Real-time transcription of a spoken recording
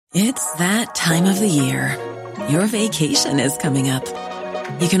It's that time of the year. Your vacation is coming up.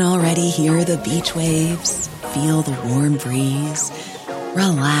 You can already hear the beach waves, feel the warm breeze,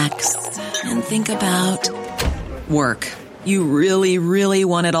 relax, and think about work. You really, really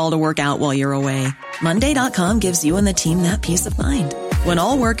want it all to work out while you're away. Monday.com gives you and the team that peace of mind. When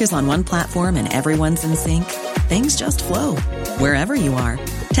all work is on one platform and everyone's in sync, things just flow. Wherever you are,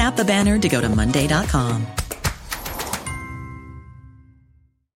 tap the banner to go to Monday.com.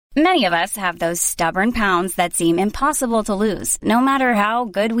 Many of us have those stubborn pounds that seem impossible to lose, no matter how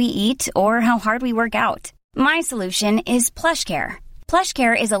good we eat or how hard we work out. My solution is PlushCare.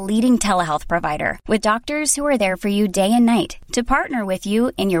 PlushCare is a leading telehealth provider with doctors who are there for you day and night to partner with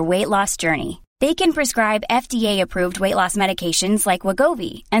you in your weight loss journey. They can prescribe FDA-approved weight loss medications like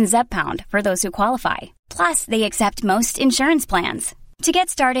Wegovy and Zepbound for those who qualify. Plus, they accept most insurance plans. To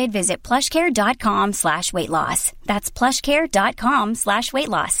get started, visit plushcare.com/weightloss. That's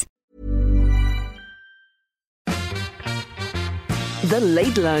plushcare.com/weightloss. The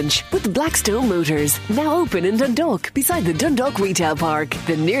Late Lunch with Blackstone Motors. Now open in Dundalk, beside the Dundalk Retail Park.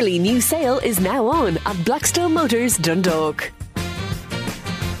 The nearly new sale is now on at Blackstone Motors Dundalk.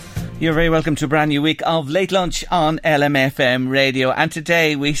 You're very welcome to a brand new week of Late Lunch on LMFM Radio. And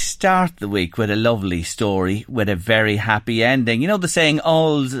today we start the week with a lovely story with a very happy ending. You know the saying,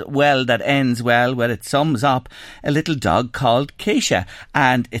 all's well that ends well? Well, it sums up a little dog called Keisha.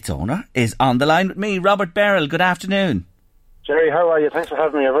 And its owner is on the line with me, Robert Beryl. Good afternoon. Jerry, how are you? Thanks for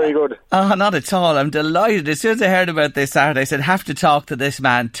having me. You're very good. Oh, not at all. I'm delighted. As soon as I heard about this Saturday, I said, have to talk to this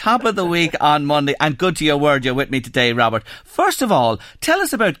man. Top of the week on Monday. And good to your word, you're with me today, Robert. First of all, tell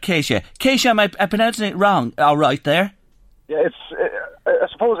us about Keisha. Keisha, am I pronouncing it wrong? All right there? Yeah, I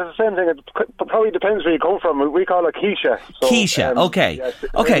suppose it's the same thing. It probably depends where you come from. We call it Keisha. So, Keisha, okay. Yes,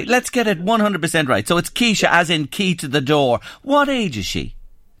 okay, let's get it 100% right. So it's Keisha, as in key to the door. What age is she?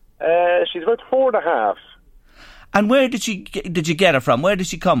 She's about 4.5. And where did you get her from? Where did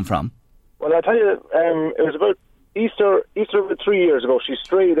she come from? Well, I'll tell you, it was about Easter about 3 years ago. She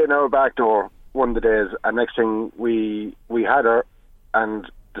strayed in our back door one of the days, and next thing we had her,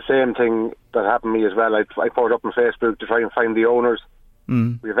 and the same thing that happened to me as well. I put it up on Facebook to try and find the owners.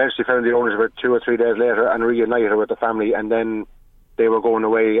 We eventually found the owners about 2 or 3 days later and reunited her with the family, and then they were going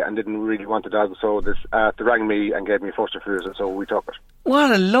away and didn't really want the dog, so they rang me and gave me first refusal, so we took it.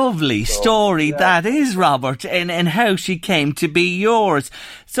 What a lovely story that is, Robert, in how she came to be yours.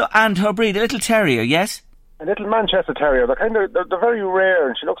 So, and her breed, a little terrier, yes? A little Manchester Terrier. They're very rare,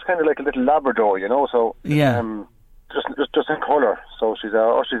 and she looks kind of like a little Labrador, you know. So yeah, just in colour. So she's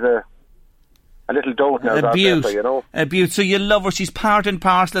a little dote now. A beaut, you know. A beaut. So you love her. She's part and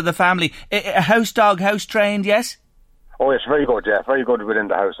parcel of the family. A house dog, house trained, yes? Oh, it's very good, yeah. Very good within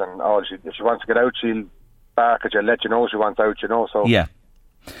the house, and all. If she wants to get out, she'll bark at you, let you know she wants out, you know. So yeah.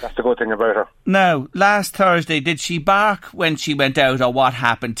 That's the good thing about her. Now, last Thursday, did she bark when she went out, or what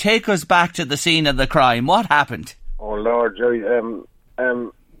happened? Take us back to the scene of the crime. What happened? Oh, Lord, Jerry.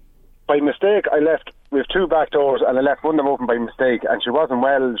 By mistake, we have 2 back doors, and I left one of them open by mistake, and she wasn't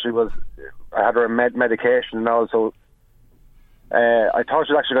well. I had her on medication and all, so I thought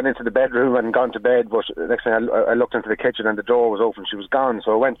she'd actually gone into the bedroom and gone to bed, but the next thing I looked into the kitchen and the door was open. She was gone,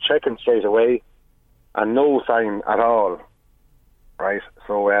 so I went checking straight away, and no sign at all. Right,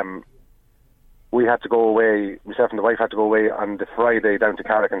 so we had to go away. Myself and the wife had to go away on the Friday down to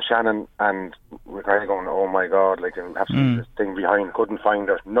Carrick and Shannon, and we're kind of going, "Oh my God!" Like, and have this thing behind. Couldn't find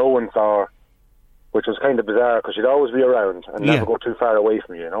her. No one saw her, which was kind of bizarre because she'd always be around and never go too far away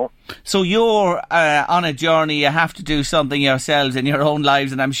from you, you know. So you're on a journey. You have to do something yourselves in your own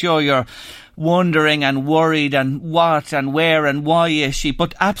lives, and I'm sure you're wondering and worried and what and where and why is she,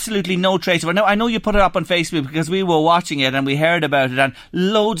 but absolutely no trace of her. Now, I know you put it up on Facebook because we were watching it and we heard about it, and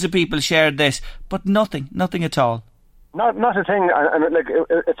loads of people shared this, but nothing at all. Not a thing, and like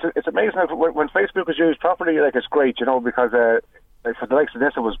it's amazing when Facebook is used properly. Like, it's great, you know, because like for the likes of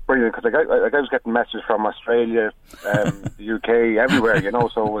this, it was brilliant because I was getting messages from Australia, the UK, everywhere, you know.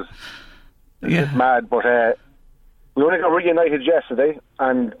 So it was just mad, but. We only got reunited yesterday,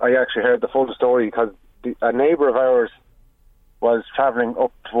 and I actually heard the full story because a neighbour of ours was travelling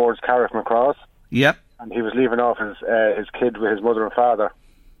up towards Carrickmacross. Yep. And he was leaving off his kid with his mother and father.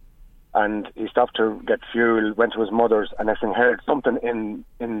 And he stopped to get fuel, went to his mother's, and I heard something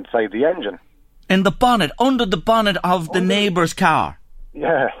inside the engine. In the bonnet, under the bonnet of the neighbour's car?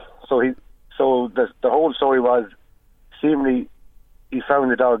 Yeah. So the whole story was, seemingly, he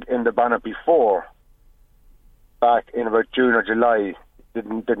found the dog in the bonnet before. Back in about June or July,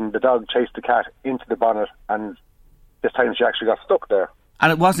 didn't the dog chase the cat into the bonnet, and this time she actually got stuck there.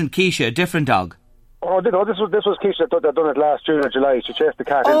 And it wasn't Keisha, a different dog? Oh, no, this was Keisha that done it last June or July. She chased the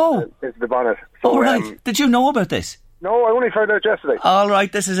cat into the bonnet. So, right. Did you know about this? No, I only found out yesterday. All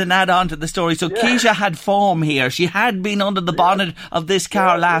right, this is an add-on to the story. So Keisha had form here. She had been under the bonnet of this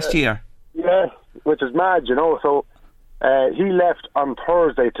car last year. Yeah, which is mad, you know. So he left on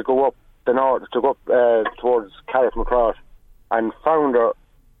Thursday to go up the north, to go up towards Carrickmacross, and found her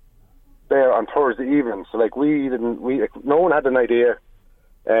there on Thursday evening. So like no one had an idea.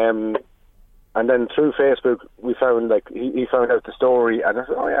 And then through Facebook, we found he found out the story, and I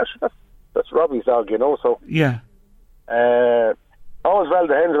said, "Oh yeah, that's Robbie's dog," you know. So yeah. All's well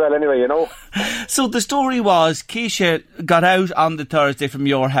that ends well anyway, you know. So the story was Keisha got out on the Thursday from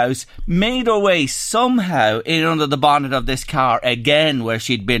your house, made her way somehow in under the bonnet of this car again where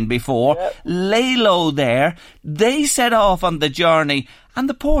she'd been before, lay low there. They set off on the journey, and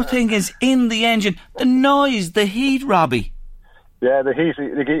the poor thing is in the engine. The noise, the heat, Robbie. Yeah, the heat.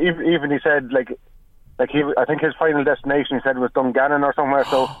 Even he said I think his final destination, he said, was Dungannon or somewhere.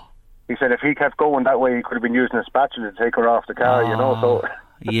 So he said if he kept going that way, he could have been using a spatula to take her off the car, you know. So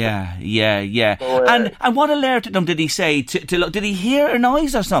yeah. So, and what alerted him? Did he say to look? Did he hear a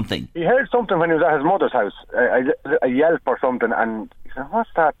noise or something? He heard something when he was at his mother's house, a yelp or something, and he said,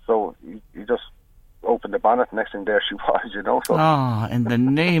 "What's that?" So he just opened the bonnet. Next thing there she was, you know. So in the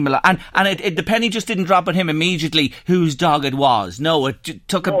name of and the penny just didn't drop on him immediately whose dog it was. No, it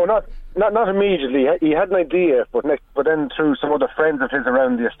took him. No, not immediately. He had an idea, but then through some other friends of his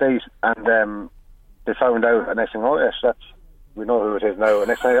around the estate, and they found out, and next thing, oh yes, we know who it is now. And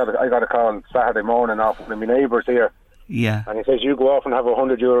next thing I got a call Saturday morning off one of my neighbours here. Yeah. And he says, "You go off and have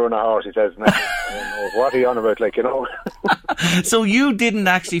 €100 on a horse," he says. And I don't know, what are you on about, like, you know? So you didn't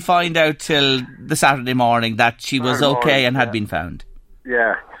actually find out till the Saturday morning that she was okay and had been found?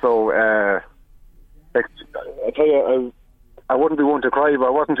 Yeah, so I tell you, I wouldn't be one to cry, but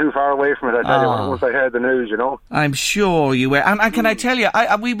I wasn't too far away from it, I tell you, once I heard the news, you know. I'm sure you were. And can I tell you,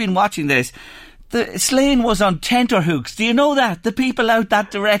 we've been watching this. The Slane was on tenterhooks. Do you know that? The people out that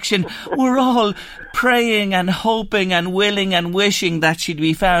direction were all praying and hoping and willing and wishing that she'd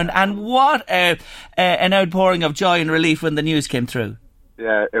be found. And what an outpouring of joy and relief when the news came through.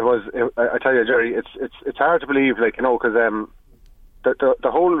 Yeah, it was. I tell you, Jerry, it's hard to believe, like, you know, because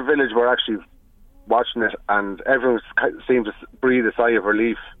the whole village were actually watching it, and everyone seemed to breathe a sigh of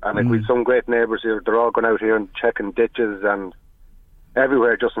relief. And like we've some great neighbours here, they're all going out here and checking ditches and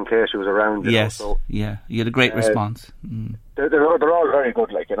everywhere just in case she was around. Yes, you know, so, yeah, you had a great response. They're all very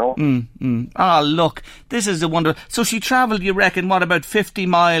good, like, you know. Ah, look, this is a wonder. So she travelled, you reckon, what, about 50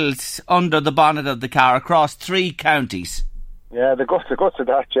 miles under the bonnet of the car across 3 counties? Yeah, the guts of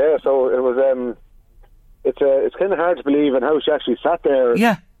that, yeah. So it was, it's kind of hard to believe in how she actually sat there.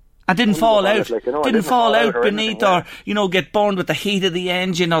 Yeah. And didn't fall out, like, you know, didn't fall out beneath anything, or, you know, get burned with the heat of the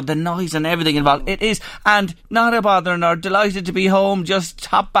engine or the noise and everything involved. It is, and not a bothering her, delighted to be home, just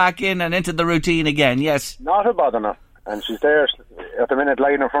hop back in and into the routine again, yes. Not a bothering her. And she's there at the minute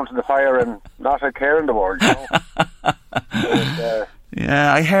lying in front of the fire and not a care in the world, you know. But,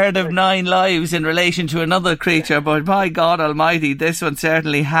 yeah, I heard of 9 lives in relation to another creature, but by God Almighty, this one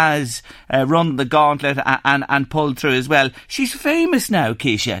certainly has run the gauntlet and pulled through as well. She's famous now,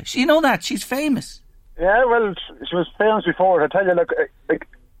 Keisha. You know that? She's famous. Yeah, well, she was famous before. I tell you, like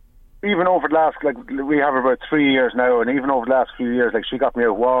even over the last, like, we have her about 3 years now, and even over the last few years, like, she got me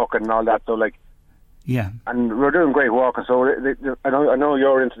out walking and all that, so, like, yeah. And we're doing great walking, so I know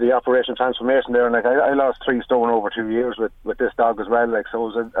you're into the Operation Transformation there, and like I lost 3 stone over 2 years with this dog as well, like, so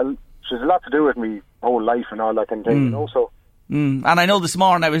it was she's a lot to do with me whole life and all that kind of thing, you know, so. And I know this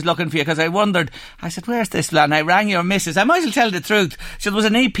morning I was looking for you because I wondered, I said, where's this lad? And I rang your missus. I might as well tell the truth. So there was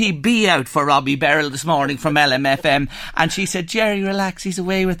an APB out for Robbie Beryl this morning from LMFM, and she said, Jerry, relax, he's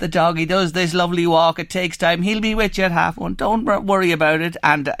away with the dog. He does this lovely walk. It takes time. He'll be with you at 1:30. Don't worry about it.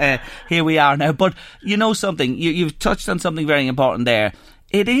 And here we are now. But you know something? You've touched on something very important there.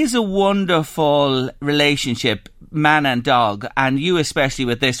 It is a wonderful relationship, man and dog, and you especially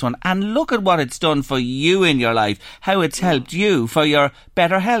with this one. And look at what it's done for you in your life, how it's helped you for your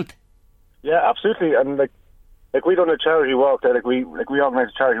better health. Yeah, absolutely. And like we done a charity walk there. We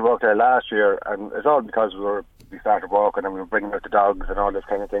organised a charity walk there last year, and it's all because we started walking and we were bringing out the dogs and all this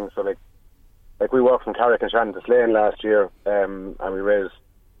kind of thing. So like we walked from Carrick and Shannon to Slane last year, and we raised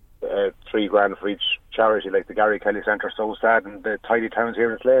 $3,000 for each charity, like the Gary Kelly Centre, So Sad, and the Tidy Towns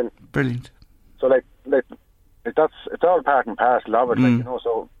here in Slane. Brilliant. So like it's all part and parcel of it, like, you know.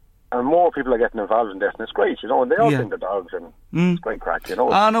 So And more people are getting involved in this, and it's great, you know, and they all think they're dogs, and it's great crack, you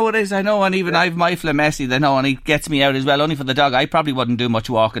know. Oh, no, it is, I know, and even I've my Flamessi, they know, and he gets me out as well, only for the dog. I probably wouldn't do much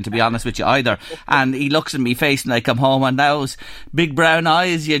walking, to be honest with you, either. And he looks at me face when I come home, and those big brown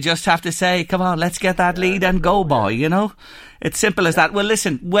eyes, you just have to say, come on, let's get that lead and go, boy, you know. It's simple as that. Well,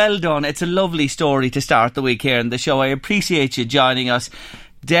 listen, well done. It's a lovely story to start the week here in the show. I appreciate you joining us.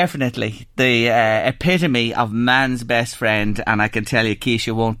 Definitely the epitome of man's best friend, and I can tell you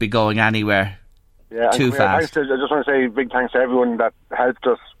Keisha won't be going anywhere too fast. I just want to say big thanks to everyone that helped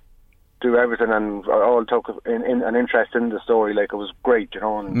us do everything and all took an interest in the story. Like, it was great, you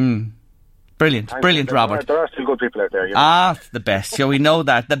know. And Brilliant, Robert. There are still good people out there, you know. The best. So we know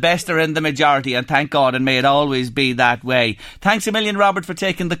that. The best are in the majority, and thank God, and may it always be that way. Thanks a million, Robert, for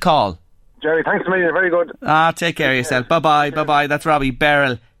taking the call. Jerry, thanks a million. Very good. Take care of yourself. Bye-bye. Bye-bye. That's Robbie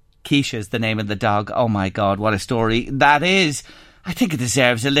Beryl. Keisha's the name of the dog. Oh, my God, what a story that is. I think it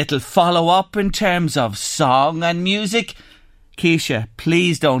deserves a little follow-up in terms of song and music. Keisha,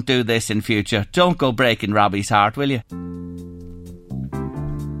 please don't do this in future. Don't go breaking Robbie's heart, will you?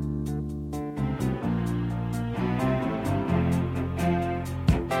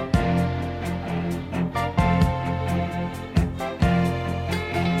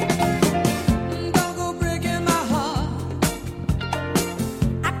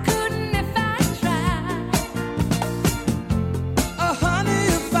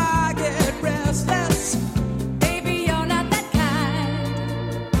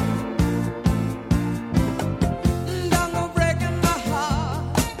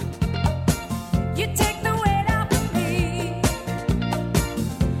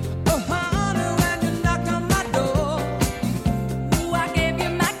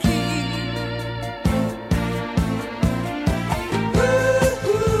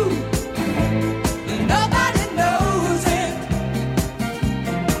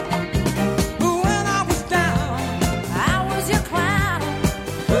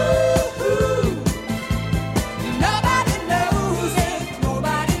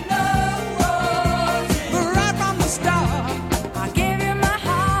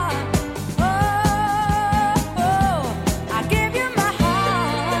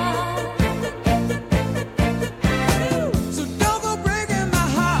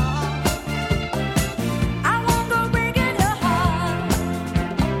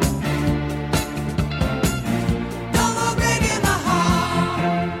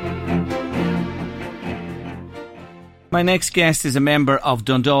 My next guest is a member of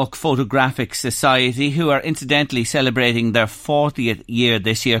Dundalk Photographic Society, who are incidentally celebrating their 40th year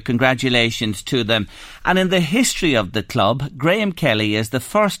this year. Congratulations to them. And in the history of the club, Graham Kelly is the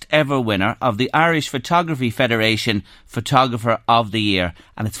first ever winner of the Irish Photography Federation Photographer of the Year.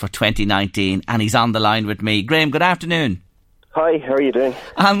 And it's for 2019. And he's on the line with me. Graham, good afternoon. Hi, how are you doing?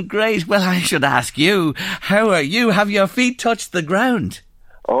 I'm great. Well, I should ask you, how are you? Have your feet touched the ground?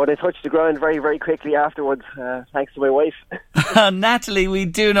 Oh, they touched the ground very, very quickly afterwards, thanks to my wife. Natalie, we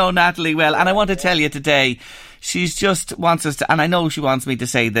do know Natalie well, and I want to tell you today, she's just wants us to, and I know she wants me to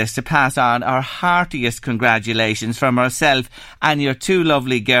say this, to pass on our heartiest congratulations from herself and your two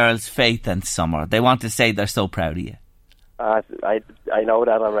lovely girls, Faith and Summer. They want to say they're so proud of you. I know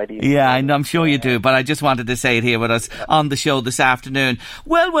that already. Yeah, I'm sure you do, but I just wanted to say it here with us on the show this afternoon.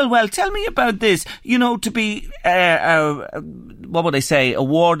 Well, tell me about this. You know, to be, what would I say,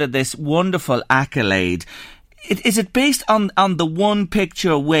 awarded this wonderful accolade. Is it based on the one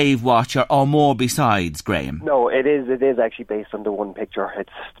picture Wave Watcher or more besides, Graham? No, it is actually based on the one picture. It's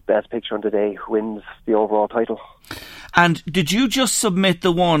the best picture on the day wins the overall title. And did you just submit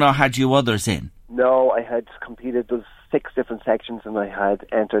the one or had you others in? No, I had completed those 6 different sections and I had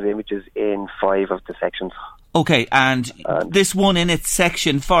entered images in 5 of the sections. Okay, and this one in its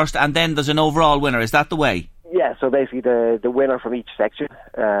section first and then there's an overall winner, is that the way? Yeah, so basically the winner from each section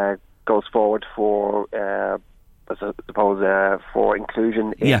goes forward for, I suppose, for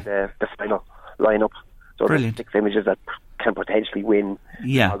inclusion in the final lineup. So brilliant. There's 6 images that can potentially win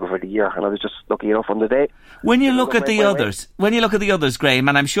Photographer of the Year, and I was just lucky enough on the day. When you look at the others, Graham,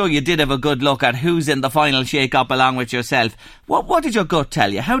 and I'm sure you did have a good look at who's in the final shake-up along with yourself, what did your gut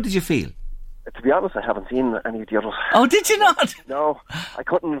tell you? How did you feel? To be honest, I haven't seen any of the others. Oh, did you not? No, I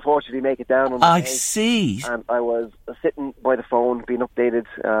couldn't unfortunately make it down on the day. See. And I was sitting by the phone, being updated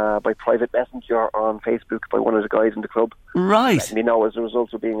by private messenger on Facebook by one of the guys in the club. Right. Letting me know as the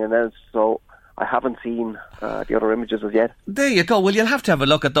results were being announced, so I haven't seen the other images as yet. There you go. Well, you'll have to have a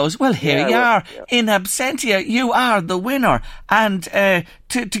look at those. Well, here you are. Yeah. In absentia, you are the winner. And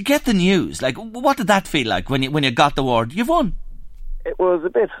to get the news, like, what did that feel like when you got the award? You've won. It was a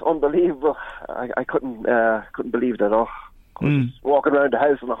bit unbelievable. I couldn't believe it at all. I was just walking around the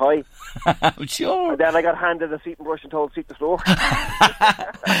house on a high. I'm sure. And then I got handed a sweeping brush and told to sweep the floor.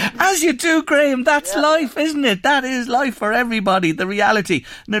 As you do, Graham. That's life, isn't it? That is life for everybody, the reality.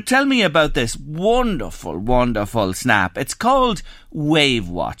 Now tell me about this wonderful, wonderful snap. It's called Wave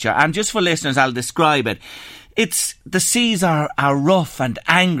Watcher. And just for listeners, I'll describe it. It's the seas are rough and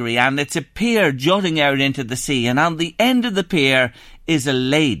angry, and it's a pier jutting out into the sea, and on the end of the pier is a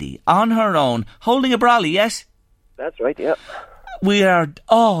lady on her own holding a brolly, yes? That's right, yeah. We are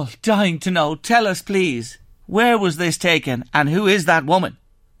all dying to know. Tell us, please, where was this taken, and who is that woman?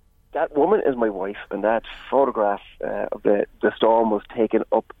 That woman is my wife, and that photograph of the storm was taken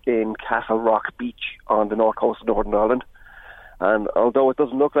up in Castle Rock Beach on the north coast of Northern Ireland. And although it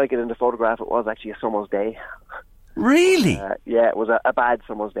doesn't look like it in the photograph, it was actually a summer's day. Really? Yeah, it was a bad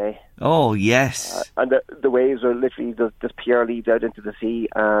summer's day. Oh, yes. And the waves are literally, this pier leads out into the sea,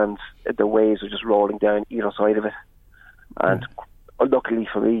 and the waves are just rolling down either side of it. And luckily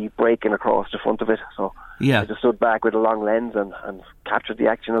for me, breaking across the front of it. So I just stood back with a long lens and captured the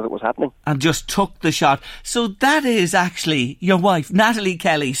action as it was happening. And just took the shot. So that is actually your wife, Natalie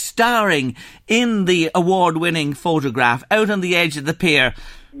Kelly, starring in the award-winning photograph out on the edge of the pier.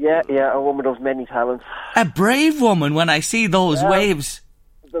 Yeah, a woman of many talents. A brave woman when I see those waves.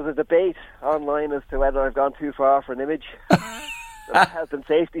 There's a debate online as to whether I've gone too far for an image. Health and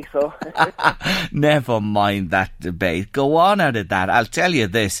safety, so. Never mind that debate. Go on out of that. I'll tell you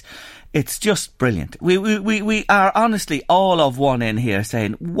this. It's just brilliant. We are honestly all of one in here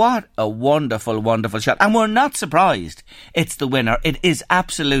saying, what a wonderful, wonderful shot. And we're not surprised it's the winner. It is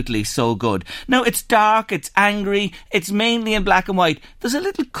absolutely so good. Now, it's dark, it's angry, it's mainly in black and white. There's a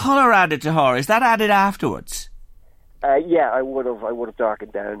little colour added to her. Is that added afterwards? I would have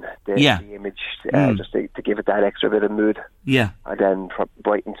darkened down the image just to give it that extra bit of mood. Yeah. And then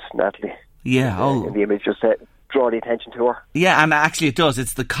brightened Natalie. Yeah, in the image, just to draw the attention to her. Yeah, and actually it does.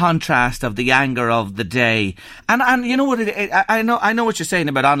 It's the contrast of the anger of the day. And you know what, I know what you're saying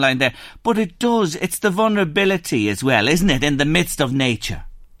about online there, but it does. It's the vulnerability as well, isn't it, in the midst of nature?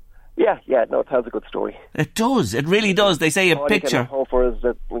 Yeah, no, it tells a good story. It does, it really does. They say a all picture... All you can hope for is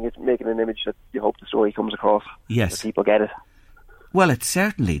that when you're making an image that you hope the story comes across. Yes. That people get it. Well, it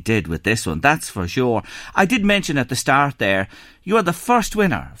certainly did with this one, that's for sure. I did mention at the start there, you're the first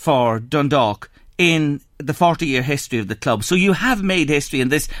winner for Dundalk in the 40-year history of the club. So you have made history in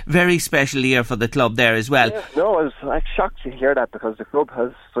this very special year for the club there as well. Yeah, no, I was shocked to hear that because the club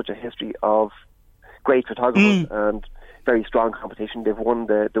has such a history of great photographers and very strong competition. They've won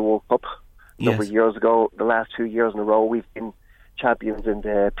the World Cup a number of years ago. The last 2 years in a row we've been champions in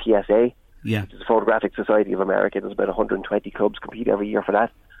the PSA, which is the Photographic Society of America. There's about 120 clubs compete every year for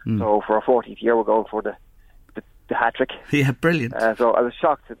that. So for our 40th year we're going for the hat-trick. Yeah, brilliant. So I was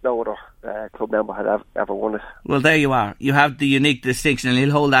shocked that no other club member had ever won it. Well, there you are. You have the unique distinction and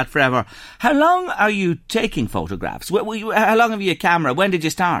you'll hold that forever. How long are you taking photographs? How long have you a camera? When did you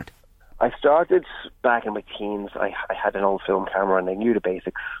start? I started back in my teens. I had an old film camera and I knew the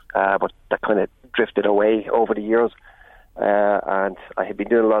basics, but that kind of drifted away over the years. And I had been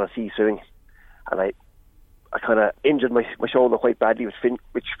doing a lot of sea swimming, and I kind of injured my shoulder quite badly,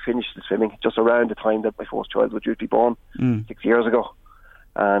 which finished the swimming just around the time that my first child was due to be born 6 years ago.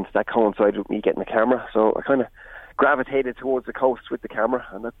 And that coincided with me getting a camera. So I kind of gravitated towards the coast with the camera,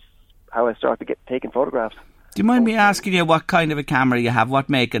 and that's how I started taking photographs. Do you mind me asking you what kind of a camera you have? What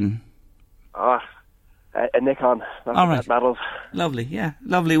making? A Nikon. All right. Models. Lovely, yeah.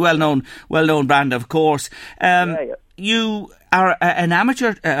 Lovely, well-known brand, of course. You are an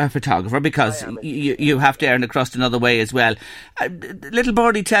amateur photographer because you have to earn a crust another way as well. Little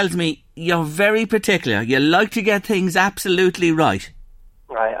birdie tells me you're very particular. You like to get things absolutely right.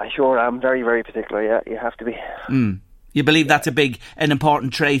 I sure am. Very, very particular, yeah. You have to be. You believe that's an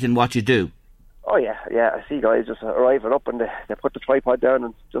important trait in what you do? Oh, yeah. I see guys just arriving up and they put the tripod down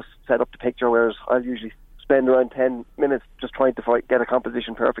and just set up the picture, whereas I'll usually spend around 10 minutes just trying to get a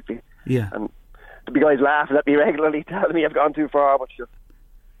composition perfectly. Yeah. And the big guys laughing at me regularly, telling me I've gone too far, but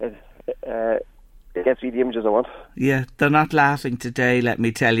it gets me the images I want. Yeah, they're not laughing today, let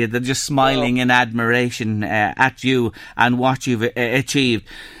me tell you. They're just smiling in admiration at you and what you've achieved.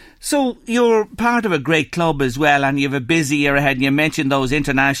 So you're part of a great club as well, and you have a busy year ahead, and you mentioned those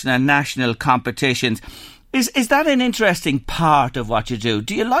international and national competitions. Is that an interesting part of what you do?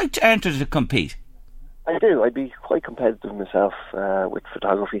 Do you like to enter to compete? I do. I'd be quite competitive myself with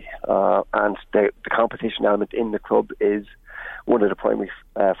photography, and the competition element in the club is one of the primary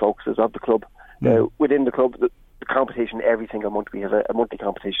focuses of the club. Now, within the club, the competition every single month, we have a monthly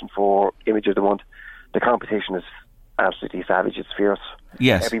competition for Image of the Month. The competition is absolutely savage. It's fierce.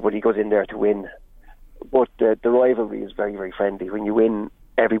 Yes. Everybody goes in there to win but the rivalry is very, very friendly. When you win,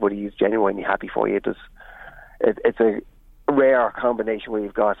 everybody is genuinely happy for you. It's a rare combination where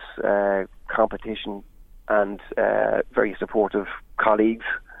you've got competition and very supportive colleagues.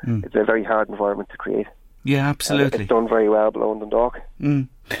 It's a very hard environment to create. Yeah, absolutely. It's done very well below in Dundalk.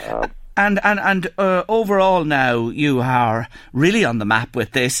 And overall now you are really on the map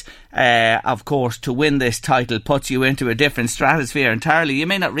with this. Of course, to win this title puts you into a different stratosphere entirely. You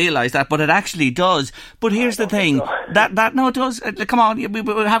may not realise that, but it actually does. But here's the thing, no, it does. Come on, we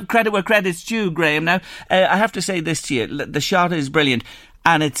will have credit where credit's due, Graham. Now, I have to say this to you: the shot is brilliant,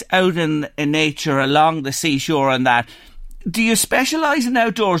 and it's out in nature along the seashore and that. Do you specialise in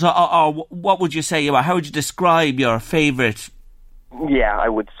outdoors, or what would you say you are? How would you describe your favourite? Yeah, I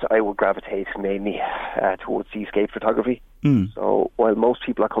would gravitate mainly towards seascape photography. So while most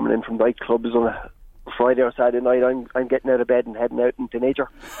people are coming in from nightclubs on a Friday or Saturday night, I'm getting out of bed and heading out into nature.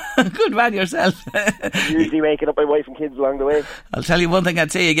 Good man yourself. Usually waking up my wife and kids along the way. I'll tell you one thing,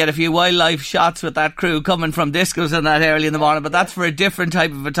 I'd say you get a few wildlife shots with that crew coming from discos and that early in the morning, but that's for a different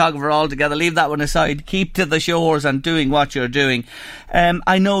type of photographer altogether. Leave that one aside. Keep to the shores and doing what you're doing.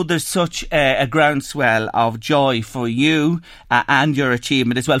 I know there's such a groundswell of joy for you and your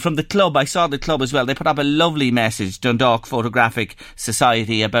achievement as well. From the club, I saw the club as well. They put up a lovely message, Dundalk Photographic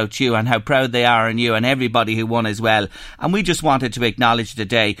Society, about you and how proud they are in you and everybody who won as well. And we just wanted to acknowledge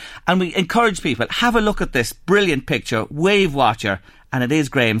today. And we encourage people, have a look at this brilliant picture, Wave Watcher. And it is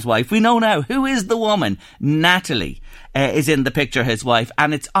Graham's wife. We know now who is the woman. Natalie is in the picture, his wife.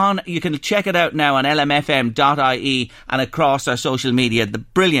 And it's on, you can check it out now on lmfm.ie and across our social media. The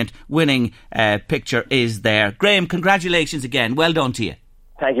brilliant winning picture is there. Graham, congratulations again. Well done to you.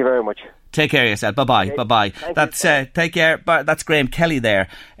 Thank you very much. Take care of yourself. Bye-bye. Okay. Bye-bye. Take care. That's Graham Kelly there.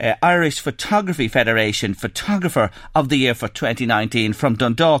 Irish Photography Federation Photographer of the Year for 2019 from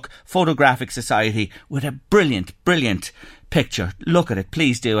Dundalk Photographic Society with a brilliant, brilliant picture. Look at it.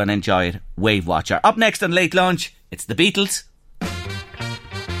 Please do and enjoy it. Wave Watcher. Up next on Late Lunch, it's the Beatles.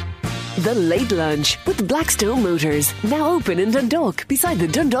 The Late Lunch with Blackstone Motors. Now open in Dundalk beside the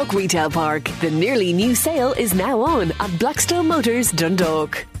Dundalk Retail Park. The nearly new sale is now on at Blackstone Motors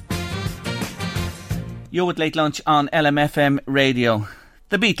Dundalk. You're with Late Lunch on LMFM Radio.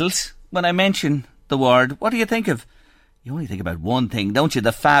 The Beatles, when I mention the word, what do you think of? You only think about one thing, don't you?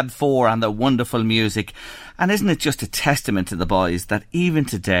 The Fab Four and their wonderful music. And isn't it just a testament to the boys that even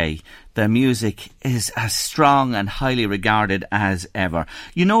today their music is as strong and highly regarded as ever?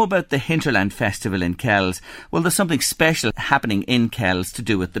 You know about the Hinterland Festival in Kells? Well, there's something special happening in Kells to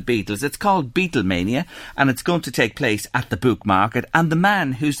do with the Beatles. It's called Beatlemania, and it's going to take place at the Book Market. And the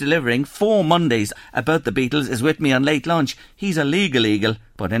man who's delivering 4 Mondays about the Beatles is with me on Late Lunch. He's a legal eagle,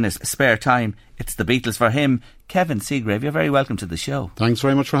 but in his spare time, it's the Beatles for him. Kevin Seagrave, you're very welcome to the show. Thanks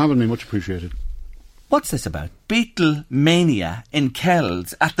very much for having me, much appreciated. What's this about? Beatlemania in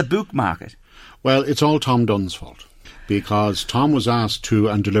Kells at the Book Market? Well, it's all Tom Dunn's fault, because Tom was asked to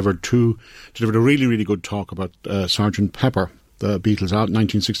and delivered a really, really good talk about Sgt. Pepper, the Beatles'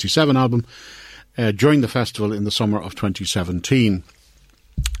 1967 album, during the festival in the summer of 2017.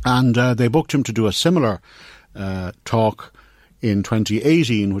 And they booked him to do a similar talk in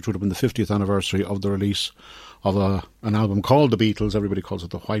 2018, which would have been the 50th anniversary of the release of an album called The Beatles. Everybody calls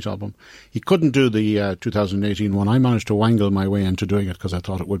it the White Album. He couldn't do the 2018 one. I managed to wangle my way into doing it because I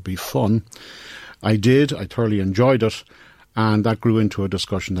thought it would be fun. I did. I thoroughly enjoyed it. And that grew into a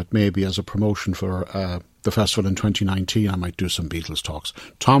discussion that maybe as a promotion for the festival in 2019, I might do some Beatles talks.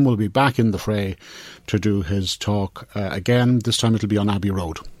 Tom will be back in the fray to do his talk again. This time it'll be on Abbey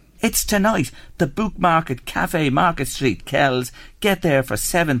Road. It's tonight, the Book Market Cafe, Market Street, Kells. Get there for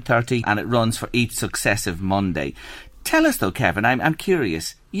 7:30 and it runs for each successive Monday. Tell us though, Kevin, I'm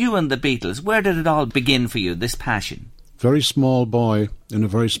curious, you and the Beatles, where did it all begin for you, this passion? Very small boy in a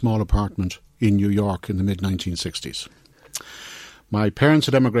very small apartment in New York in the mid-1960s. My parents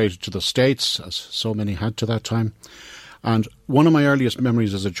had emigrated to the States, as so many had to that time. And one of my earliest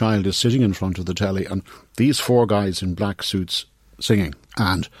memories as a child is sitting in front of the telly and these 4 guys in black suits singing,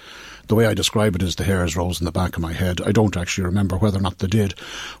 and the way I describe it is the hairs rose in the back of my head. I don't actually remember whether or not they did.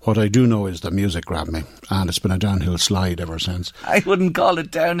 What I do know is the music grabbed me, and it's been a downhill slide ever since. I wouldn't call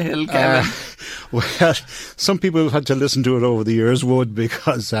it downhill, Kevin. Well, some people who've had to listen to it over the years would,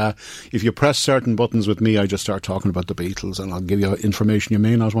 because if you press certain buttons with me, I just start talking about the Beatles, and I'll give you information you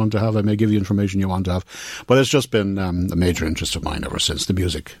may not want to have. I may give you information you want to have. But it's just been a major interest of mine ever since. The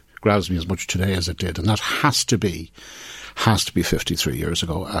music grabs me as much today as it did, and that has to be has to be 53 years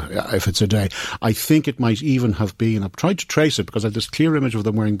ago, if it's a day. I think it might even have been, I've tried to trace it because I have this clear image of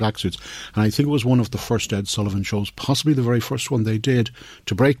them wearing black suits, and I think it was one of the first Ed Sullivan shows, possibly the very first one they did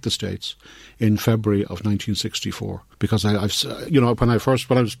to break the States in February of 1964. Because when I was, a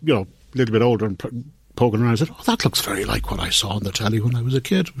little bit older and poking around, I said, oh, that looks very like what I saw on the telly when I was a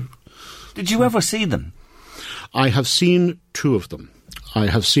kid. Did you ever see them? I have seen two of them. I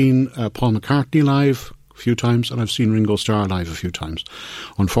have seen Paul McCartney live a few times, and I've seen Ringo Starr live a few times.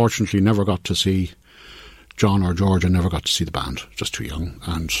 Unfortunately, never got to see John or George, and never got to see the band. Just too young,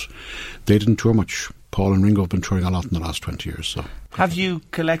 and they didn't tour much. Paul and Ringo have been touring a lot in the last 20 years. So, have you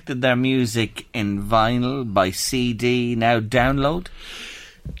collected their music in vinyl, by CD, now download?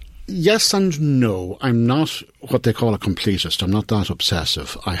 Yes and no. I'm not what they call a completist. I'm not that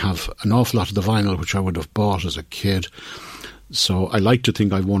obsessive. I have an awful lot of the vinyl which I would have bought as a kid. So I like to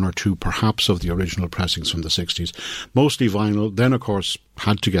think I've one or two perhaps of the original pressings from the 60s. Mostly vinyl. Then, of course,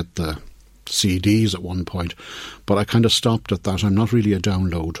 had to get the CDs at one point. But I kind of stopped at that. I'm not really a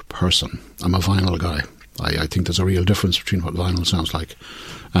download person. I'm a vinyl guy. I think there's a real difference between what vinyl sounds like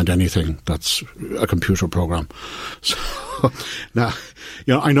and anything that's a computer program. So now,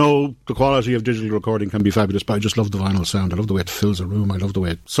 I know the quality of digital recording can be fabulous, but I just love the vinyl sound. I love the way it fills a room. I love the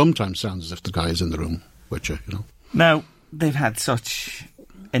way it sometimes sounds as if the guy is in the room with you, Now, they've had such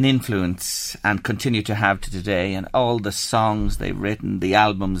an influence and continue to have to today, and all the songs they've written, the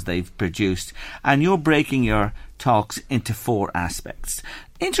albums they've produced, and you're breaking your talks into 4 aspects.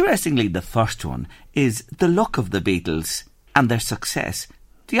 Interestingly, the first one is the luck of the Beatles and their success.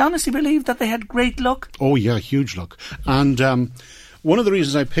 Do you honestly believe that they had great luck? Oh yeah, huge luck. And one of the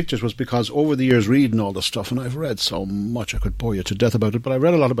reasons I picked it was because over the years reading all the stuff, and I've read so much I could bore you to death about it, but I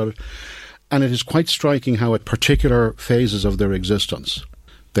read a lot about it, and it is quite striking how at particular phases of their existence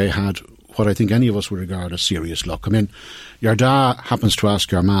they had what I think any of us would regard as serious luck. I mean, your dad happens to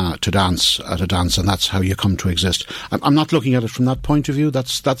ask your ma to dance at a dance, and that's how you come to exist. I'm not looking at it from that point of view.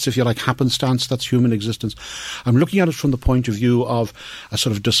 That's if you like, happenstance. That's human existence. I'm looking at it from the point of view of a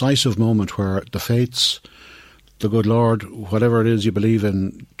sort of decisive moment where the fates, the good Lord, whatever it is you believe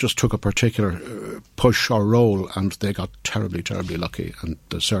in, just took a particular push or roll, and they got terribly, terribly lucky. And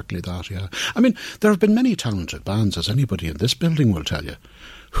there's certainly that, yeah. I mean, there have been many talented bands, as anybody in this building will tell you,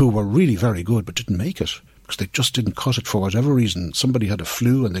 who were really very good but didn't make it because they just didn't cut it for whatever reason. Somebody had a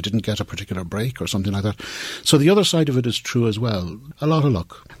flu and they didn't get a particular break or something like that. So the other side of it is true as well. A lot of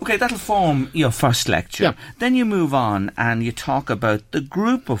luck. OK, that'll form your first lecture. Yeah. Then you move on and you talk about the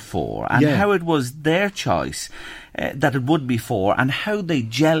group of 4 and how it was their choice that it would be 4 and how they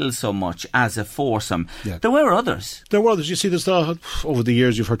gel so much as a foursome. Yeah. There were others. There were others. You see, there's over the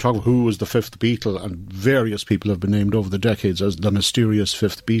years you've heard talk of who was the 5th Beatle, and various people have been named over the decades as the mysterious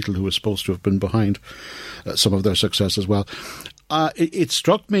 5th Beatle who was supposed to have been behind some of their success as well. It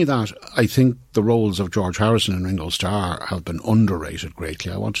struck me that I think the roles of George Harrison and Ringo Starr have been underrated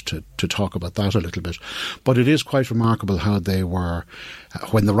greatly. I wanted to talk about that a little bit. But it is quite remarkable how they were,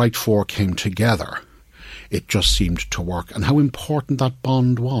 when the right 4 came together, it just seemed to work, and how important that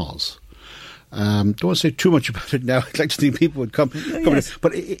bond was. Don't want to say too much about it now. I'd like to think people would come in.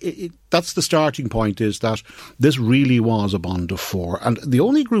 But that's the starting point, is that this really was a bond of 4. And the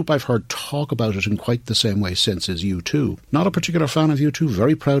only group I've heard talk about it in quite the same way since is U2. Not a particular fan of U2,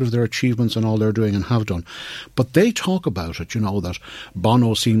 very proud of their achievements and all they're doing and have done. But they talk about it, that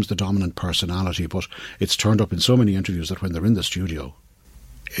Bono seems the dominant personality, but it's turned up in so many interviews that when they're in the studio,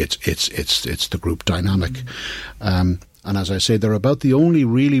 it's the group dynamic. And as I say, they're about the only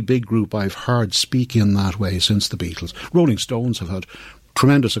really big group I've heard speak in that way since the Beatles. Rolling Stones have had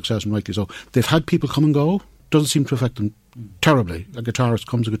tremendous success, and rightly so. They've had people come and go. Doesn't seem to affect them terribly. A guitarist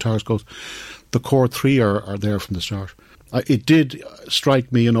comes, a guitarist goes. The core 3 are there from the start. It did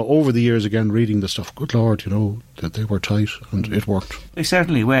strike me, over the years again, reading the stuff, good Lord, that they were tight, and it worked. They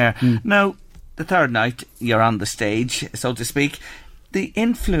certainly were. Now, the third night, you're on the stage, so to speak. The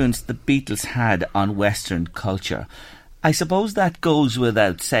influence the Beatles had on Western culture, I suppose that goes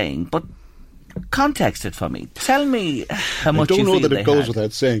without saying, but context it for me. Tell me how much you feel they had. I don't know that it goes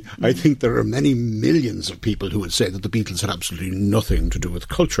without saying. I think there are many millions of people who would say that the Beatles had absolutely nothing to do with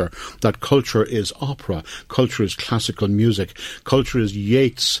culture, that culture is opera, culture is classical music, culture is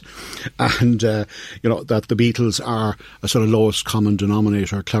Yeats, and, that the Beatles are a sort of lowest common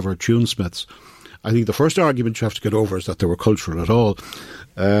denominator, clever tunesmiths. I think the first argument you have to get over is that they were cultural at all.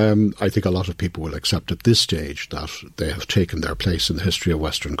 I think a lot of people will accept at this stage that they have taken their place in the history of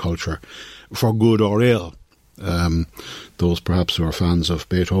Western culture for good or ill. Those perhaps who are fans of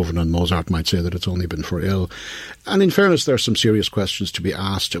Beethoven and Mozart might say that it's only been for ill. And in fairness, there are some serious questions to be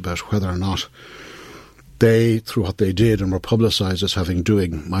asked about whether or not they, through what they did and were publicised as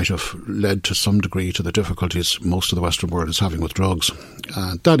doing, might have led to some degree to the difficulties most of the Western world is having with drugs.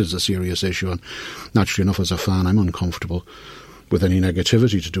 That is a serious issue, and naturally enough, as a fan, I'm uncomfortable with any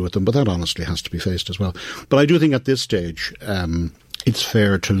negativity to do with them, but that honestly has to be faced as well. But I do think at this stage, it's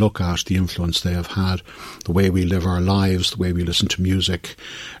fair to look at the influence they have had, the way we live our lives, the way we listen to music,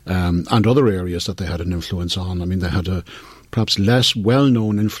 and other areas that they had an influence on. I mean, they had a perhaps less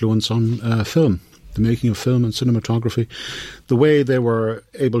well-known influence on film, the making of film and cinematography, the way they were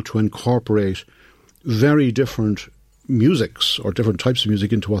able to incorporate very different musics or different types of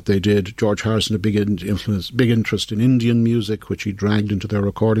music into what they did. George Harrison, a big interest in Indian music, which he dragged into their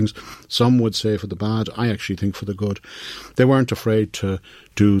recordings. Some would say for the bad. I actually think for the good. They weren't afraid to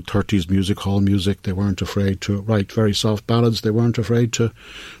do 30s music hall music. They weren't afraid to write very soft ballads. They weren't afraid to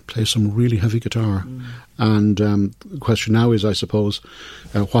play some really heavy guitar. And the question now is, I suppose,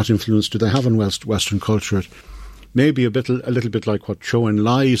 what influence do they have on Western culture? Maybe a little bit like what Zhou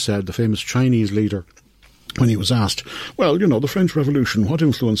Enlai said, the famous Chinese leader, when he was asked, well, the French Revolution, what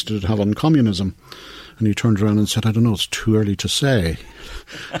influence did it have on communism? And he turned around and said, I don't know, it's too early to say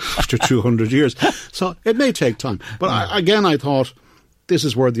after 200 years. So it may take time. But I thought this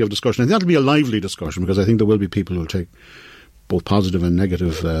is worthy of discussion. I think that'll be a lively discussion, because I think there will be people who will take both positive and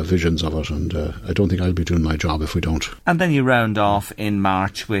negative visions of it, and I don't think I'll be doing my job if we don't. And then you round off in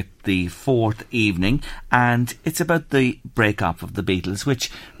March with the fourth evening, and it's about the breakup of the Beatles, which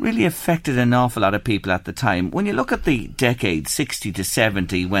really affected an awful lot of people at the time. When you look at the decade 60 to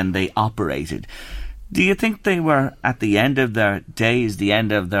 70 when they operated, do you think they were at the end of their days, the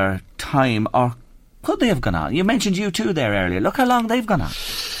end of their time, or could they have gone on? You mentioned U2 there earlier. Look how long they've gone on.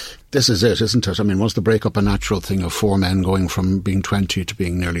 This is it, isn't it? I mean, was the breakup a natural thing of four men going from being 20 to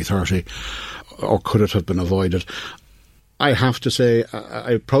being nearly 30? Or could it have been avoided? I have to say,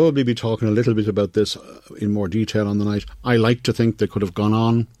 I'd probably be talking a little bit about this in more detail on the night. I like to think they could have gone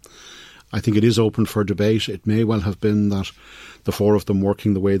on. I think it is open for debate. It may well have been that the four of them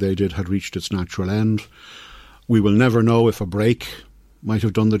working the way they did had reached its natural end. We will never know if a break might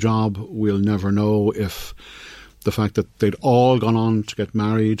have done the job. We'll never know if the fact that they'd all gone on to get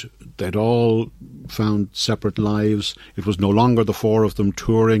married, they'd all found separate lives. It was no longer the four of them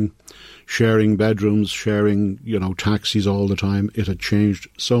touring, sharing bedrooms, sharing, taxis all the time. It had changed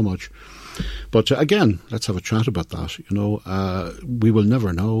so much. But again, let's have a chat about that. We will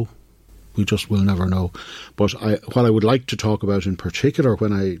never know. We just will never know. But what I would like to talk about in particular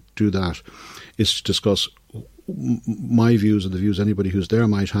when I do that is to discuss my views and the views anybody who's there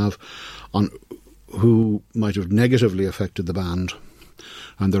might have on who might have negatively affected the band.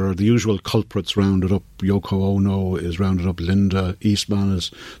 And there are the usual culprits rounded up. Yoko Ono is rounded up. Linda Eastman is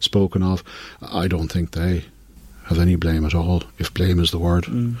spoken of. I don't think they have any blame at all, if blame is the word.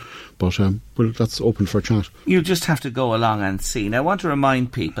 But that's open for chat. You just have to go along and see. Now, I want to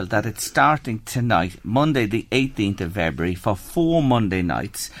remind people that it's starting tonight, Monday the 18th of February, for 4 Monday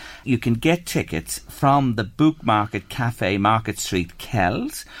nights. You can get tickets from the Book Market Cafe, Market Street,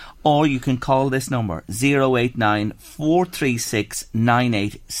 Kells, or you can call this number 089 436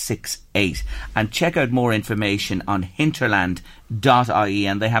 9868 and check out more information on hinterland.ie,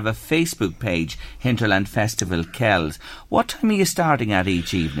 and they have a Facebook page, Hinterland Festival Kells. What time are you starting at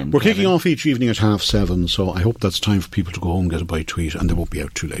each evening? We're kicking off each evening at 7:30, so I hope that's time for people to go home, get a bite to eat, and they won't be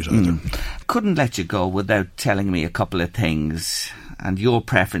out too late either. Couldn't let you go without telling me a couple of things and your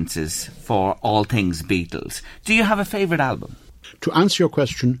preferences for all things Beatles. Do you have a favourite album? To answer your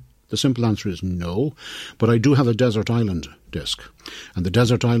question, the simple answer is no, but I do have a Desert Island disc, and the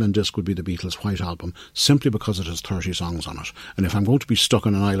Desert Island disc would be the Beatles' White Album, simply because it has 30 songs on it. And if I'm going to be stuck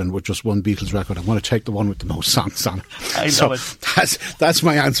on an island with just one Beatles record, I'm going to take the one with the most songs on it. I know it. That's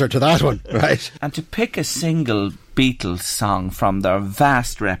my answer to that one, right? And to pick a single Beatles song from their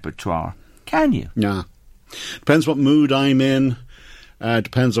vast repertoire, can you? Yeah. Depends what mood I'm in.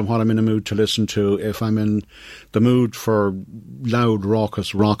 Depends on what I'm in a mood to listen to. If I'm in the mood for loud,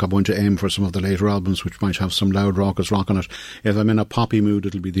 raucous rock, I'm going to aim for some of the later albums, which might have some loud, raucous rock on it. If I'm in a poppy mood,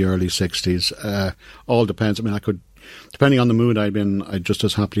 it'll be the early 60s. All depends. I mean, I could, depending on the mood I'm in, I'd just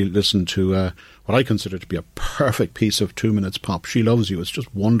as happily listen to what I consider to be a perfect piece of 2 minutes pop. She Loves You. It's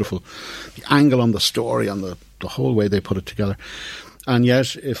just wonderful. The angle on the story, on the whole way they put it together. And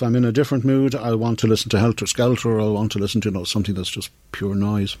yet, if I'm in a different mood, I'll want to listen to Helter Skelter, or I'll want to listen to something that's just pure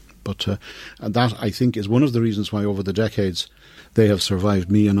noise. But that, I think, is one of the reasons why over the decades they have survived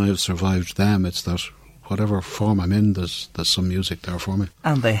me and I have survived them. It's that whatever form I'm in, there's some music there for me.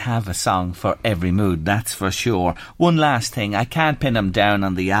 And they have a song for every mood, that's for sure. One last thing, I can't pin them down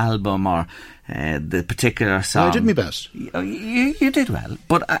on the album or the particular song. I did my best. You did well,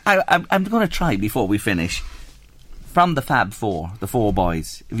 but I'm going to try before we finish. From the Fab Four, the four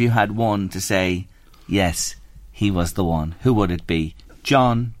boys, if you had one to say, yes, he was the one, who would it be?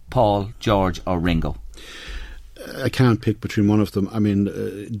 John, Paul, George or Ringo? I can't pick between one of them. I mean,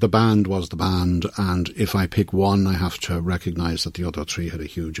 the band was the band, and if I pick one, I have to recognise that the other three had a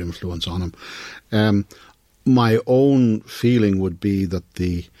huge influence on him. My own feeling would be that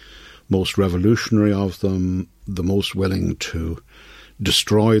the most revolutionary of them, the most willing to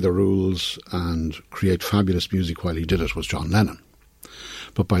destroy the rules and create fabulous music while he did it, was John Lennon.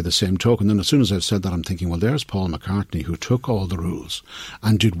 But by the same token, then as soon as I've said that, I'm thinking, well, there's Paul McCartney, who took all the rules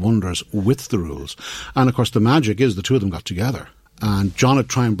and did wonders with the rules. And of course, the magic is the two of them got together. And John would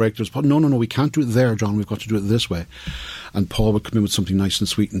try and break this, but no, we can't do it there, John, we've got to do it this way. And Paul would come in with something nice and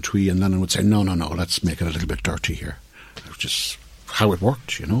sweet and twee, and Lennon would say, no, let's make it a little bit dirty here. It was just how it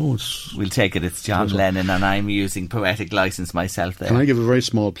worked, you know. We'll take it, it's John Lennon, and I'm using poetic licence myself there. Can I give a very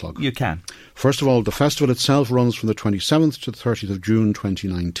small plug? You can. First of all, the festival itself runs from the 27th to the 30th of June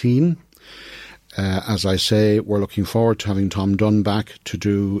 2019. As I say, we're looking forward to having Tom Dunn back to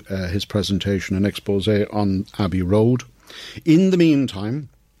do his presentation and expose on Abbey Road. In the meantime,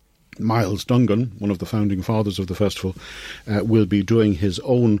 Miles Dungan, one of the founding fathers of the festival, will be doing his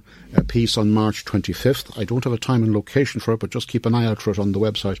own piece on March 25th. I don't have a time and location for it, but just keep an eye out for it on the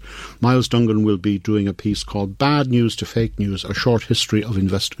website. Miles Dungan will be doing a piece called Bad News to Fake News, A Short History of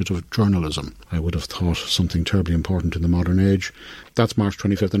Investigative Journalism. I would have thought something terribly important in the modern age. That's March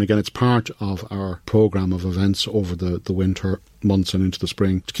 25th, and again, it's part of our programme of events over the winter months and into the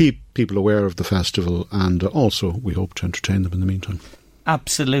spring to keep people aware of the festival, and also we hope to entertain them in the meantime.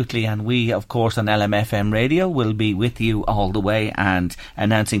 Absolutely, and we, of course, on LMFM Radio will be with you all the way and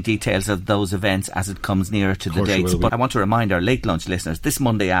announcing details of those events as it comes nearer to the dates. But I want to remind our Late Lunch listeners, this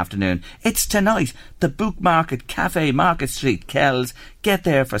Monday afternoon, it's tonight, the Book Market Cafe, Market Street, Kells. Get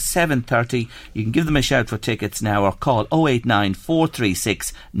there for 7:30. You can give them a shout for tickets now or call 089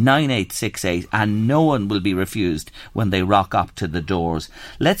 436 9868 and no one will be refused when they rock up to the doors.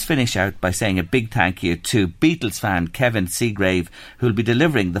 Let's finish out by saying a big thank you to Beatles fan Kevin Seagrave, who'll be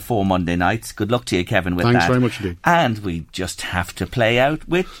delivering the 4 Monday nights. Good luck to you, Kevin, with that. Thanks very much indeed. And we just have to play out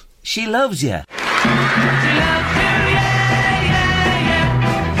with She Loves You. She loves you.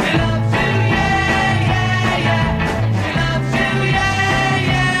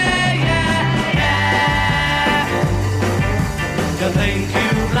 You think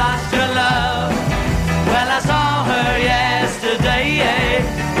you've lost your love? Well, I saw her yesterday.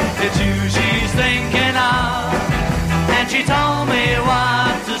 It's you she's thinking of, and she told me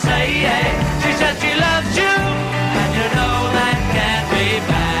what to say. She said she loves you, and you know that can't be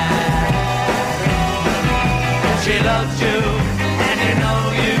bad. She loves you, and you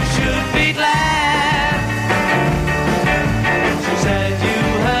know you should be glad. She said you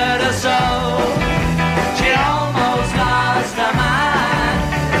hurt her so, she almost lost her mind.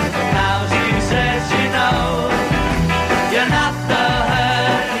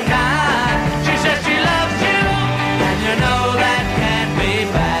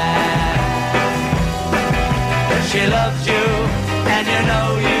 She loves you, and you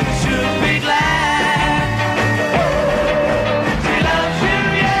know you should be glad. She loves you,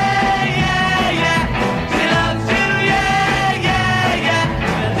 yeah, yeah, yeah. She loves you, yeah, yeah, yeah.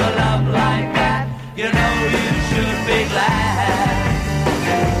 With a love like that, you know you should be glad.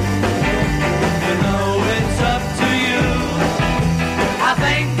 You know it's up to you. I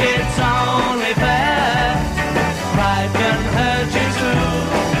think it's only fair. Pride can hurt you too.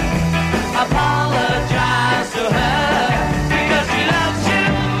 Apologize to her, because she loves you,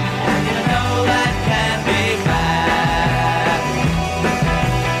 and you know that can be bad.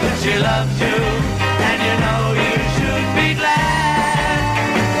 She loves you, and you know you should be glad.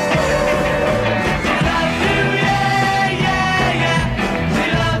 She loves you, yeah, yeah, yeah. She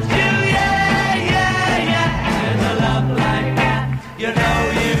loves you, yeah, yeah, yeah. With a love like that, you know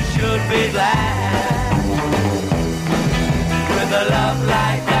you should be glad. With a love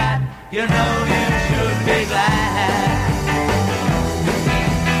like that, you know you should be glad.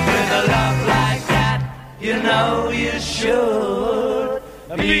 With a love like that, you know you should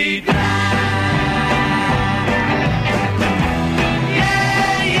be glad.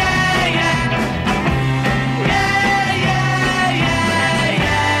 Yeah, yeah, yeah. Yeah, yeah, yeah,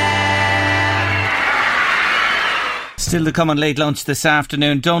 yeah. Still to come on Late Lunch this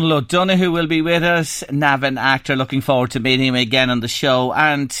afternoon, Donal O'Donoghue will be with us, Navan actor. Looking forward to meeting him again on the show.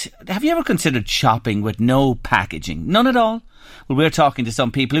 And have you ever considered shopping with no packaging? None at all? Well, we're talking to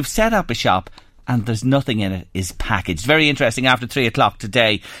some people who've set up a shop and there's nothing in it is packaged. Very interesting after 3 o'clock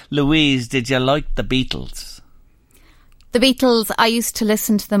today. Louise, did you like the Beatles? The Beatles, I used to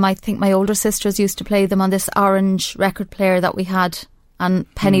listen to them. I think my older sisters used to play them on this orange record player that we had on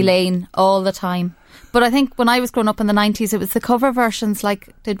Penny Lane all the time. But I think when I was growing up in the 90s, it was the cover versions, like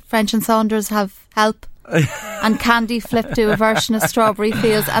did French and Saunders have Help? And Candy Flip do a version of Strawberry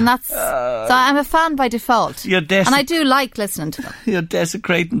Fields, and that's so I'm a fan by default. And I do like listening to them. You're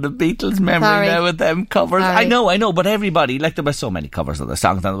desecrating the Beatles memory now with them covers. Sorry. I know, but everybody, like, there were so many covers of the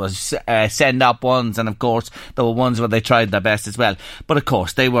songs, and there was Send Up ones, and of course there were ones where they tried their best as well. But of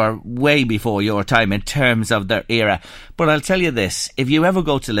course they were way before your time in terms of their era. But I'll tell you this, if you ever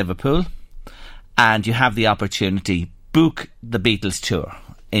go to Liverpool and you have the opportunity, book the Beatles tour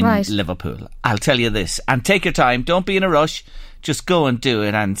in Liverpool. I'll tell you this, and take your time, don't be in a rush, just go and do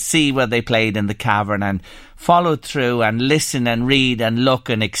it and see where they played in the Cavern and follow through and listen and read and look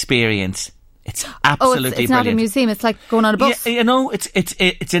and experience. It's absolutely it's brilliant. Not a museum, it's like going on a bus. Yeah, you know,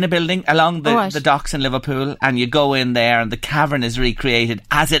 it's in a building along the docks in Liverpool, and you go in there and the cavern is recreated